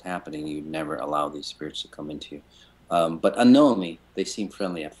what was happening, you'd never allow these spirits to come into you. But unknowingly, they seem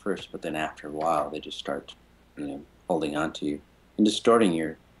friendly at first, but then after a while, they just start, holding on to you and distorting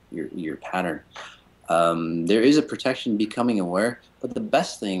your pattern. There is a protection, becoming aware, but the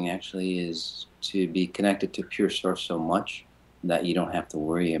best thing actually is to be connected to pure source so much that you don't have to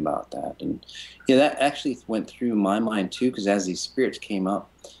worry about that. And yeah, that actually went through my mind too, because as these spirits came up,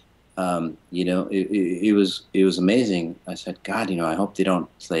 you know, it was amazing. I said, God, you know, I hope they don't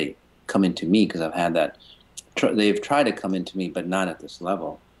say come into me, because I've had that. They've tried to come into me, but not at this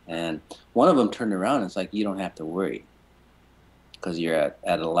level. And one of them turned around and it's like, you don't have to worry, because you're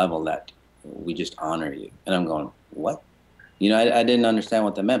at a level that we just honor you. And I'm going, what? You know, I didn't understand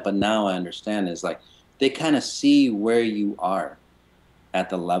what that meant, but now I understand. It's like they kind of see where you are at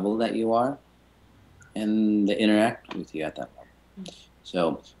the level that you are, and they interact with you at that level.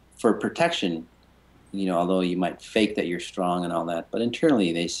 So for protection, you know, although you might fake that you're strong and all that, but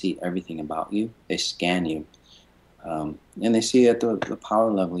internally they see everything about you. They scan you, and they see at the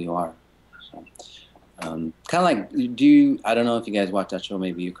power level you are. So, kind of like, I don't know if you guys watch that show,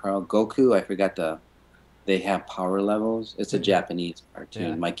 maybe you, Karl, Goku, I forgot they have power levels. It's a Japanese cartoon.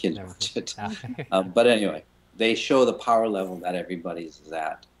 Yeah, my kids watch it. But anyway, they show the power level that everybody's is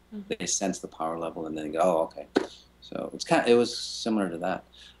at. They sense the power level and then they go, oh, okay. So it was similar to that.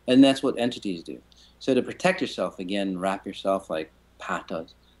 And that's what entities do. So to protect yourself, again, wrap yourself like Pat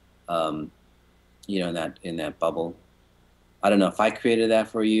does, you know, in that bubble. I don't know if I created that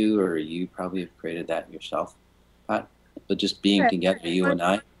for you, or you probably have created that yourself, Pat. But just being together, you and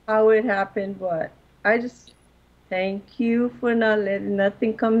I. How it happened, but I just thank you for not letting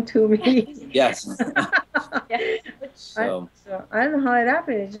nothing come to me. Yes. So I don't know how it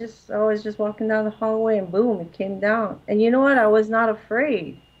happened. I was just walking down the hallway and boom, it came down. And you know what? I was not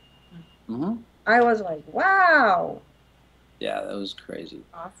afraid. Mm-hmm. I was like, wow. Yeah, that was crazy.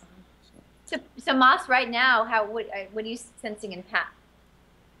 Awesome. So Mas, right now, what are you sensing in Pat?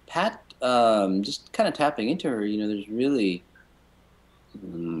 Pat, just kind of tapping into her. You know, there's really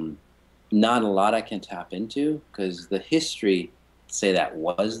not a lot I can tap into, because the history, say, that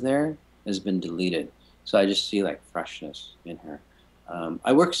was there has been deleted. So I just see like freshness in her.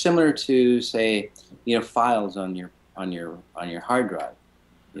 I work similar to, say, you know, files on your hard drive.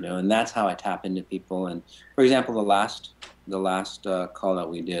 You know, and that's how I tap into people. And for example, the last call that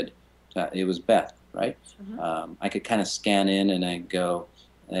we did, it was Beth, right? Mm-hmm. I could kind of scan in and I go,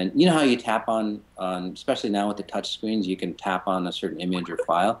 and you know how you tap on, especially now with the touch screens, you can tap on a certain image or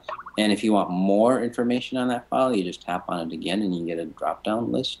file. And if you want more information on that file, you just tap on it again and you get a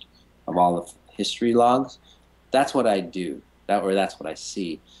drop-down list of all the history logs. That's what I do, that's what I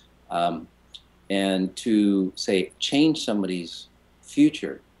see. And to, say, change somebody's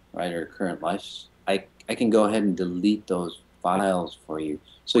future, right, or current life, I can go ahead and delete those files for you,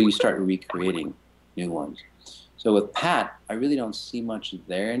 so you start recreating new ones. So with Pat, I really don't see much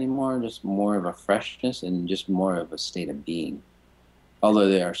there anymore, just more of a freshness and just more of a state of being. Although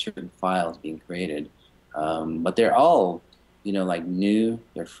there are certain files being created, but they're all, you know, like new,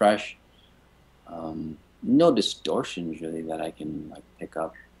 they're fresh, no distortions really that I can like pick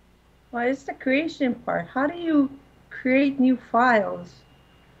up. Well, it's the creation part. How do you create new files?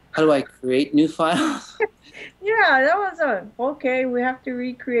 How do I create new files? Yeah, that was okay, we have to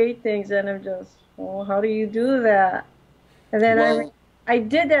recreate things, and I'm just, well, how do you do that? And then I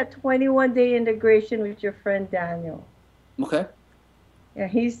did that 21-day integration with your friend Daniel. Okay. Yeah,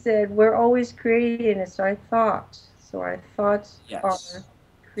 he said, we're always creating it, so our thoughts yes. are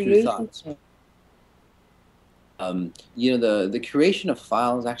creating. You know, the creation of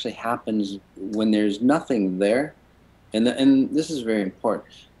files actually happens when there's nothing there. And this is very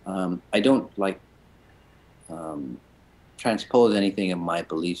important. I don't like transpose anything of my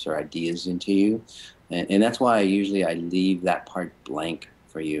beliefs or ideas into you, and that's why I leave that part blank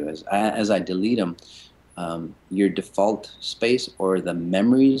for you. As I delete them, your default space or the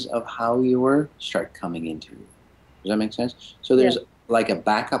memories of how you were start coming into you. Does that make sense? So there's like a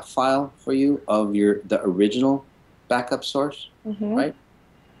backup file for you of the original backup source, right,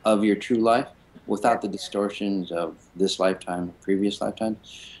 of your true life, without the distortions of this lifetime, previous lifetime.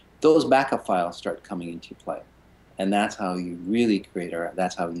 Those backup files start coming into play. And that's how you really create, or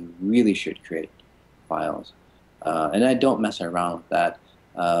that's how you really should create files. And I don't mess around with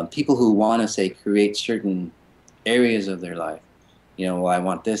that. People who want to, say, create certain areas of their life, you know, well, I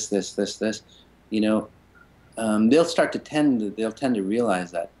want this, this, this, this, you know, they'll tend to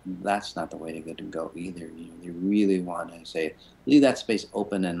realize that that's not the way to go either. You know, they really want to, say, leave that space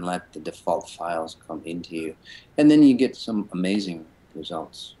open and let the default files come into you, and then you get some amazing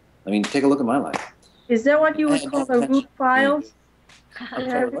results. I mean, take a look at my life. Is that what you would call the root files?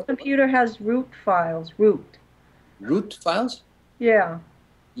 Every computer has root files. Root files? Yeah.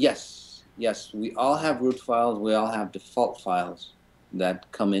 Yes. We all have root files. We all have default files.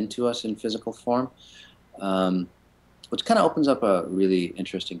 that come into us in physical form, which kind of opens up a really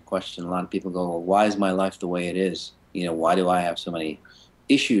interesting question. A lot of people go, well, why is my life the way it is? You know, why do I have so many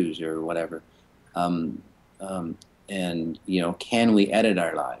issues or whatever? And, you know, can we edit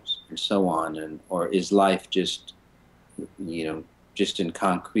our lives and so on? And, or is life just, you know, just in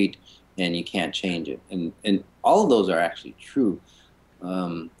concrete and you can't change it? And all of those are actually true.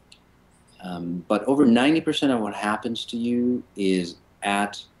 But over 90% of what happens to you is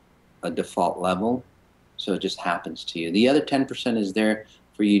at a default level. So it just happens to you. The other 10% is there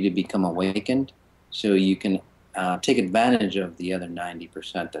for you to become awakened, so you can take advantage of the other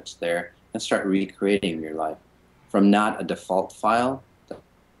 90% that's there and start recreating your life from not a default file.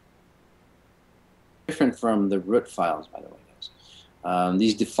 Different from the root files, by the way, guys.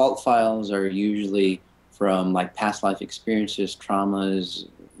 These default files are usually from like past life experiences, traumas,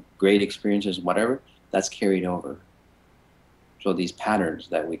 great experiences, whatever, that's carried over. So these patterns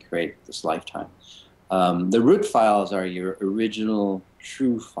that we create this lifetime. The root files are your original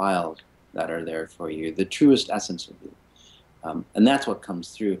true files that are there for you, the truest essence of you. And that's what comes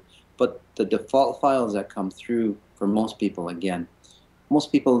through. But the default files that come through for most people, again,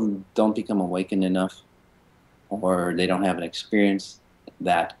 most people don't become awakened enough, or they don't have an experience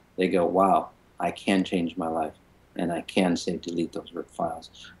that they go, wow, I can change my life, and I can say delete those root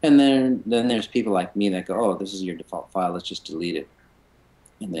files. And then there's people like me that go, oh, this is your default file, let's just delete it.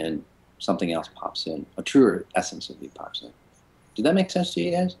 And then something else pops in, a truer essence of you pops in. Did that make sense to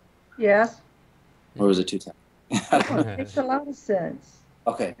you guys? Yes. Or was it too tough? It makes a lot of sense.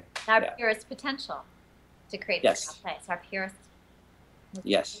 Okay. Our purest potential to create Yes. this place. Our purest.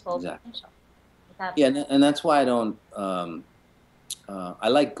 Yes, exactly. Potential. Without Yeah, and that's why I don't. I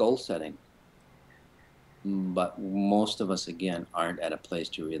like goal setting, but most of us again aren't at a place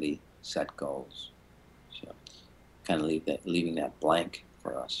to really set goals. So, kind of leaving that blank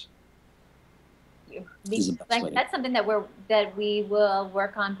for us. That's something that we will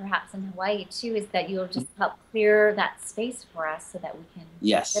work on perhaps in Hawaii too, is that you'll just help clear that space for us so that we can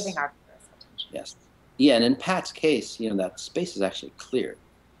Yes. living our purest potential. Yes. Yeah, and in Pat's case, you know, that space is actually clear,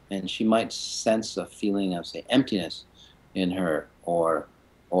 and she might sense a feeling of, say, emptiness in her, or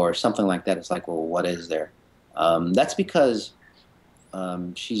something like that. It's like, well, what is there? That's because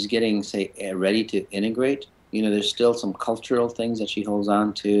she's getting, say, ready to integrate. You know, there's still some cultural things that she holds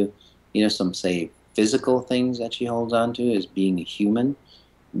on to. You know, some, say, physical things that she holds on to as being a human.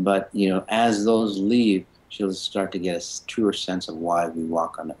 But, you know, as those leave, she'll start to get a truer sense of why we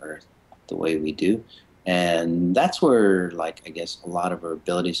walk on the earth the way we do. And that's where, like, I guess a lot of her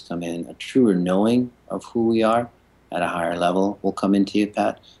abilities come in. A truer knowing of who we are at a higher level will come into you,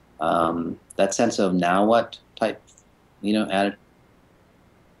 Pat. That sense of now what type, you know, attitude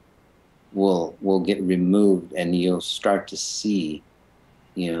will get removed, and you'll start to see,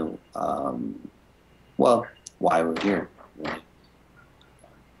 you know, well, why we're here. Right?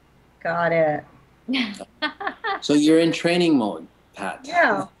 Got it. So you're in training mode, Pat.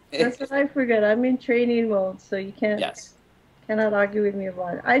 Yeah, that's what I forget. I'm in training mode, so you cannot argue with me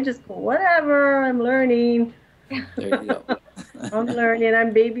about it. I just go, whatever, I'm learning. There you go. I'm learning.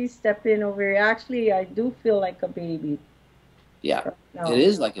 I'm baby stepping over here. Actually, I do feel like a baby. Yeah, No. it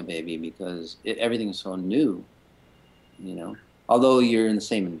is like a baby because everything's so new, you know. Although you're in the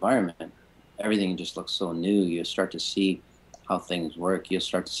same environment, everything just looks so new. You start to see how things work. You'll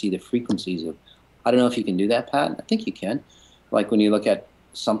start to see the frequencies of, I don't know if you can do that, Pat. I think you can. Like when you look at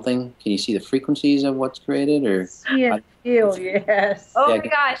something, can you see the frequencies of what's created? Or See and feel, yes. Oh Yeah, my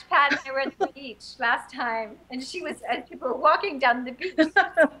gosh, Pat and I were at the beach last time, and people were walking down the beach,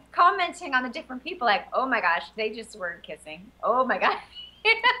 commenting on the different people, like, oh my gosh, they just were kissing. Oh my gosh.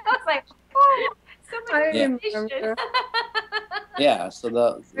 I was like, oh, so much information. Yeah,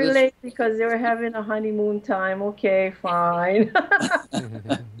 so Relate because they were having a honeymoon time. Okay, fine.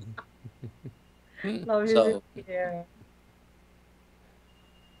 Love you. Yeah.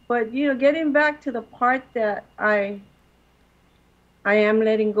 But you know, getting back to the part that I am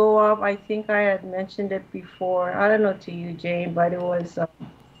letting go of, I think I had mentioned it before. I don't know to you, Jane, but it was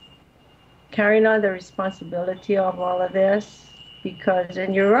carrying on the responsibility of all of this. Because,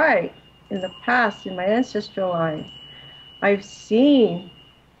 and you're right, in the past, in my ancestral line, I've seen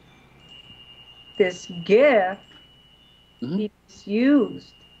this gift be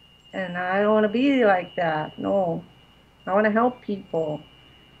misused, and I don't want to be like that. No, I want to help people.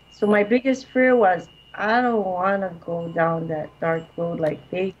 So my biggest fear was, I don't want to go down that dark road like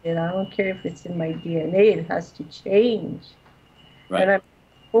they did. I don't care if it's in my DNA. It has to change. Right. And I'm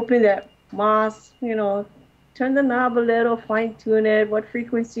hoping that Mas, you know, turn the knob a little, fine tune it. What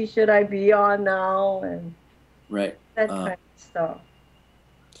frequency should I be on now? And right. that kind of stuff.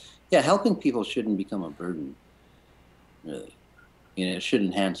 Yeah, helping people shouldn't become a burden, really. You know, it should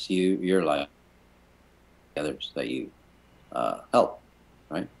enhance your life, others that you help,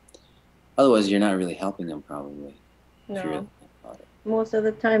 right? Otherwise, you're not really helping them, probably. If you really No. think about it. Most of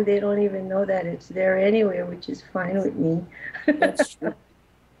the time, they don't even know that it's there anyway, which is fine with me. That's true.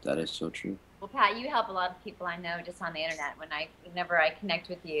 That is so true. Well, Pat, you help a lot of people I know just on the internet. Whenever I connect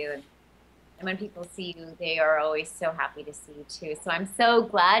with you, and when people see you, they are always so happy to see you too. So I'm so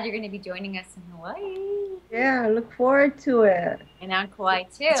glad you're going to be joining us in Hawaii. Yeah, I look forward to it. And on Kauai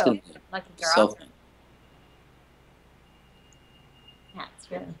It's too. gonna be Lucky so girl. fun. That's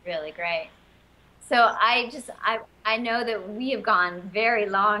really, really great. So I know that we have gone very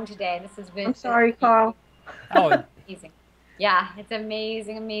long today. This has been I'm sorry, Karl. Oh, amazing. Yeah, it's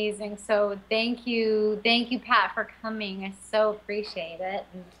amazing, amazing. So thank you, Pat, for coming. I so appreciate it.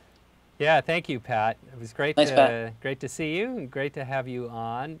 yeah, thank you, Pat. It was great Thanks, Pat. great to see you and great to have you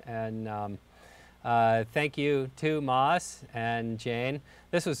on. And thank you to Mas and Jane.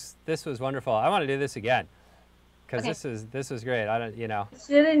 This was wonderful. I want to do this again because Okay. this was great. I don't, you know.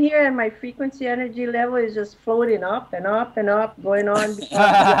 Sitting here and my frequency energy level is just floating up and up and up, going on.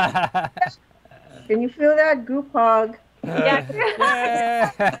 Can you feel that? Group hug.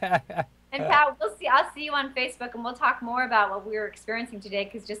 Yeah. And Pat, I'll see you on Facebook, and we'll talk more about what we were experiencing today.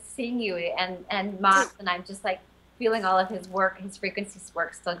 Because just seeing you and Mas, and I'm just like feeling all of his work, his frequency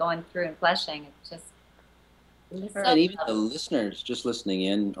work, still going through and fleshing. It's just. And even the listeners just listening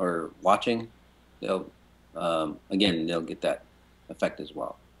in or watching, they'll they'll get that effect as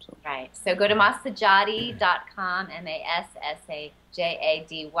well. So. Right. So go to massajady.com,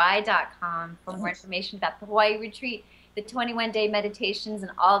 MASSAJADY.com, for more information about the Hawaii retreat, the 21-day meditations,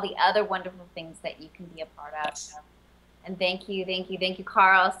 and all the other wonderful things that you can be a part of. Yes. And thank you,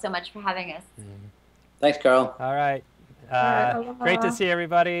 Karl, so much for having us. Thanks, Karl. All right. Aloha. Great to see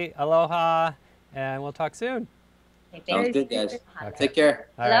everybody. Aloha, and we'll talk soon. Okay, Sounds thanks. good, guys. Okay. Take care.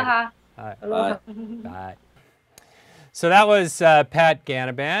 All right. Aloha. All right. Aloha. Bye. So that was Pat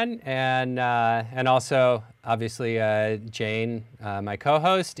Ganaban, and also obviously Jane, my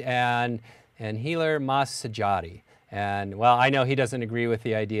co-host, and healer Mas Sajady. And well, I know he doesn't agree with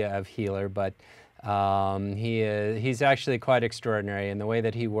the idea of healer, but he's actually quite extraordinary, and the way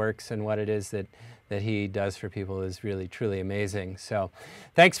that he works and what it is that he does for people is really, truly amazing. So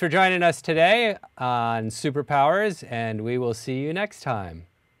thanks for joining us today on Superpowers, and we will see you next time.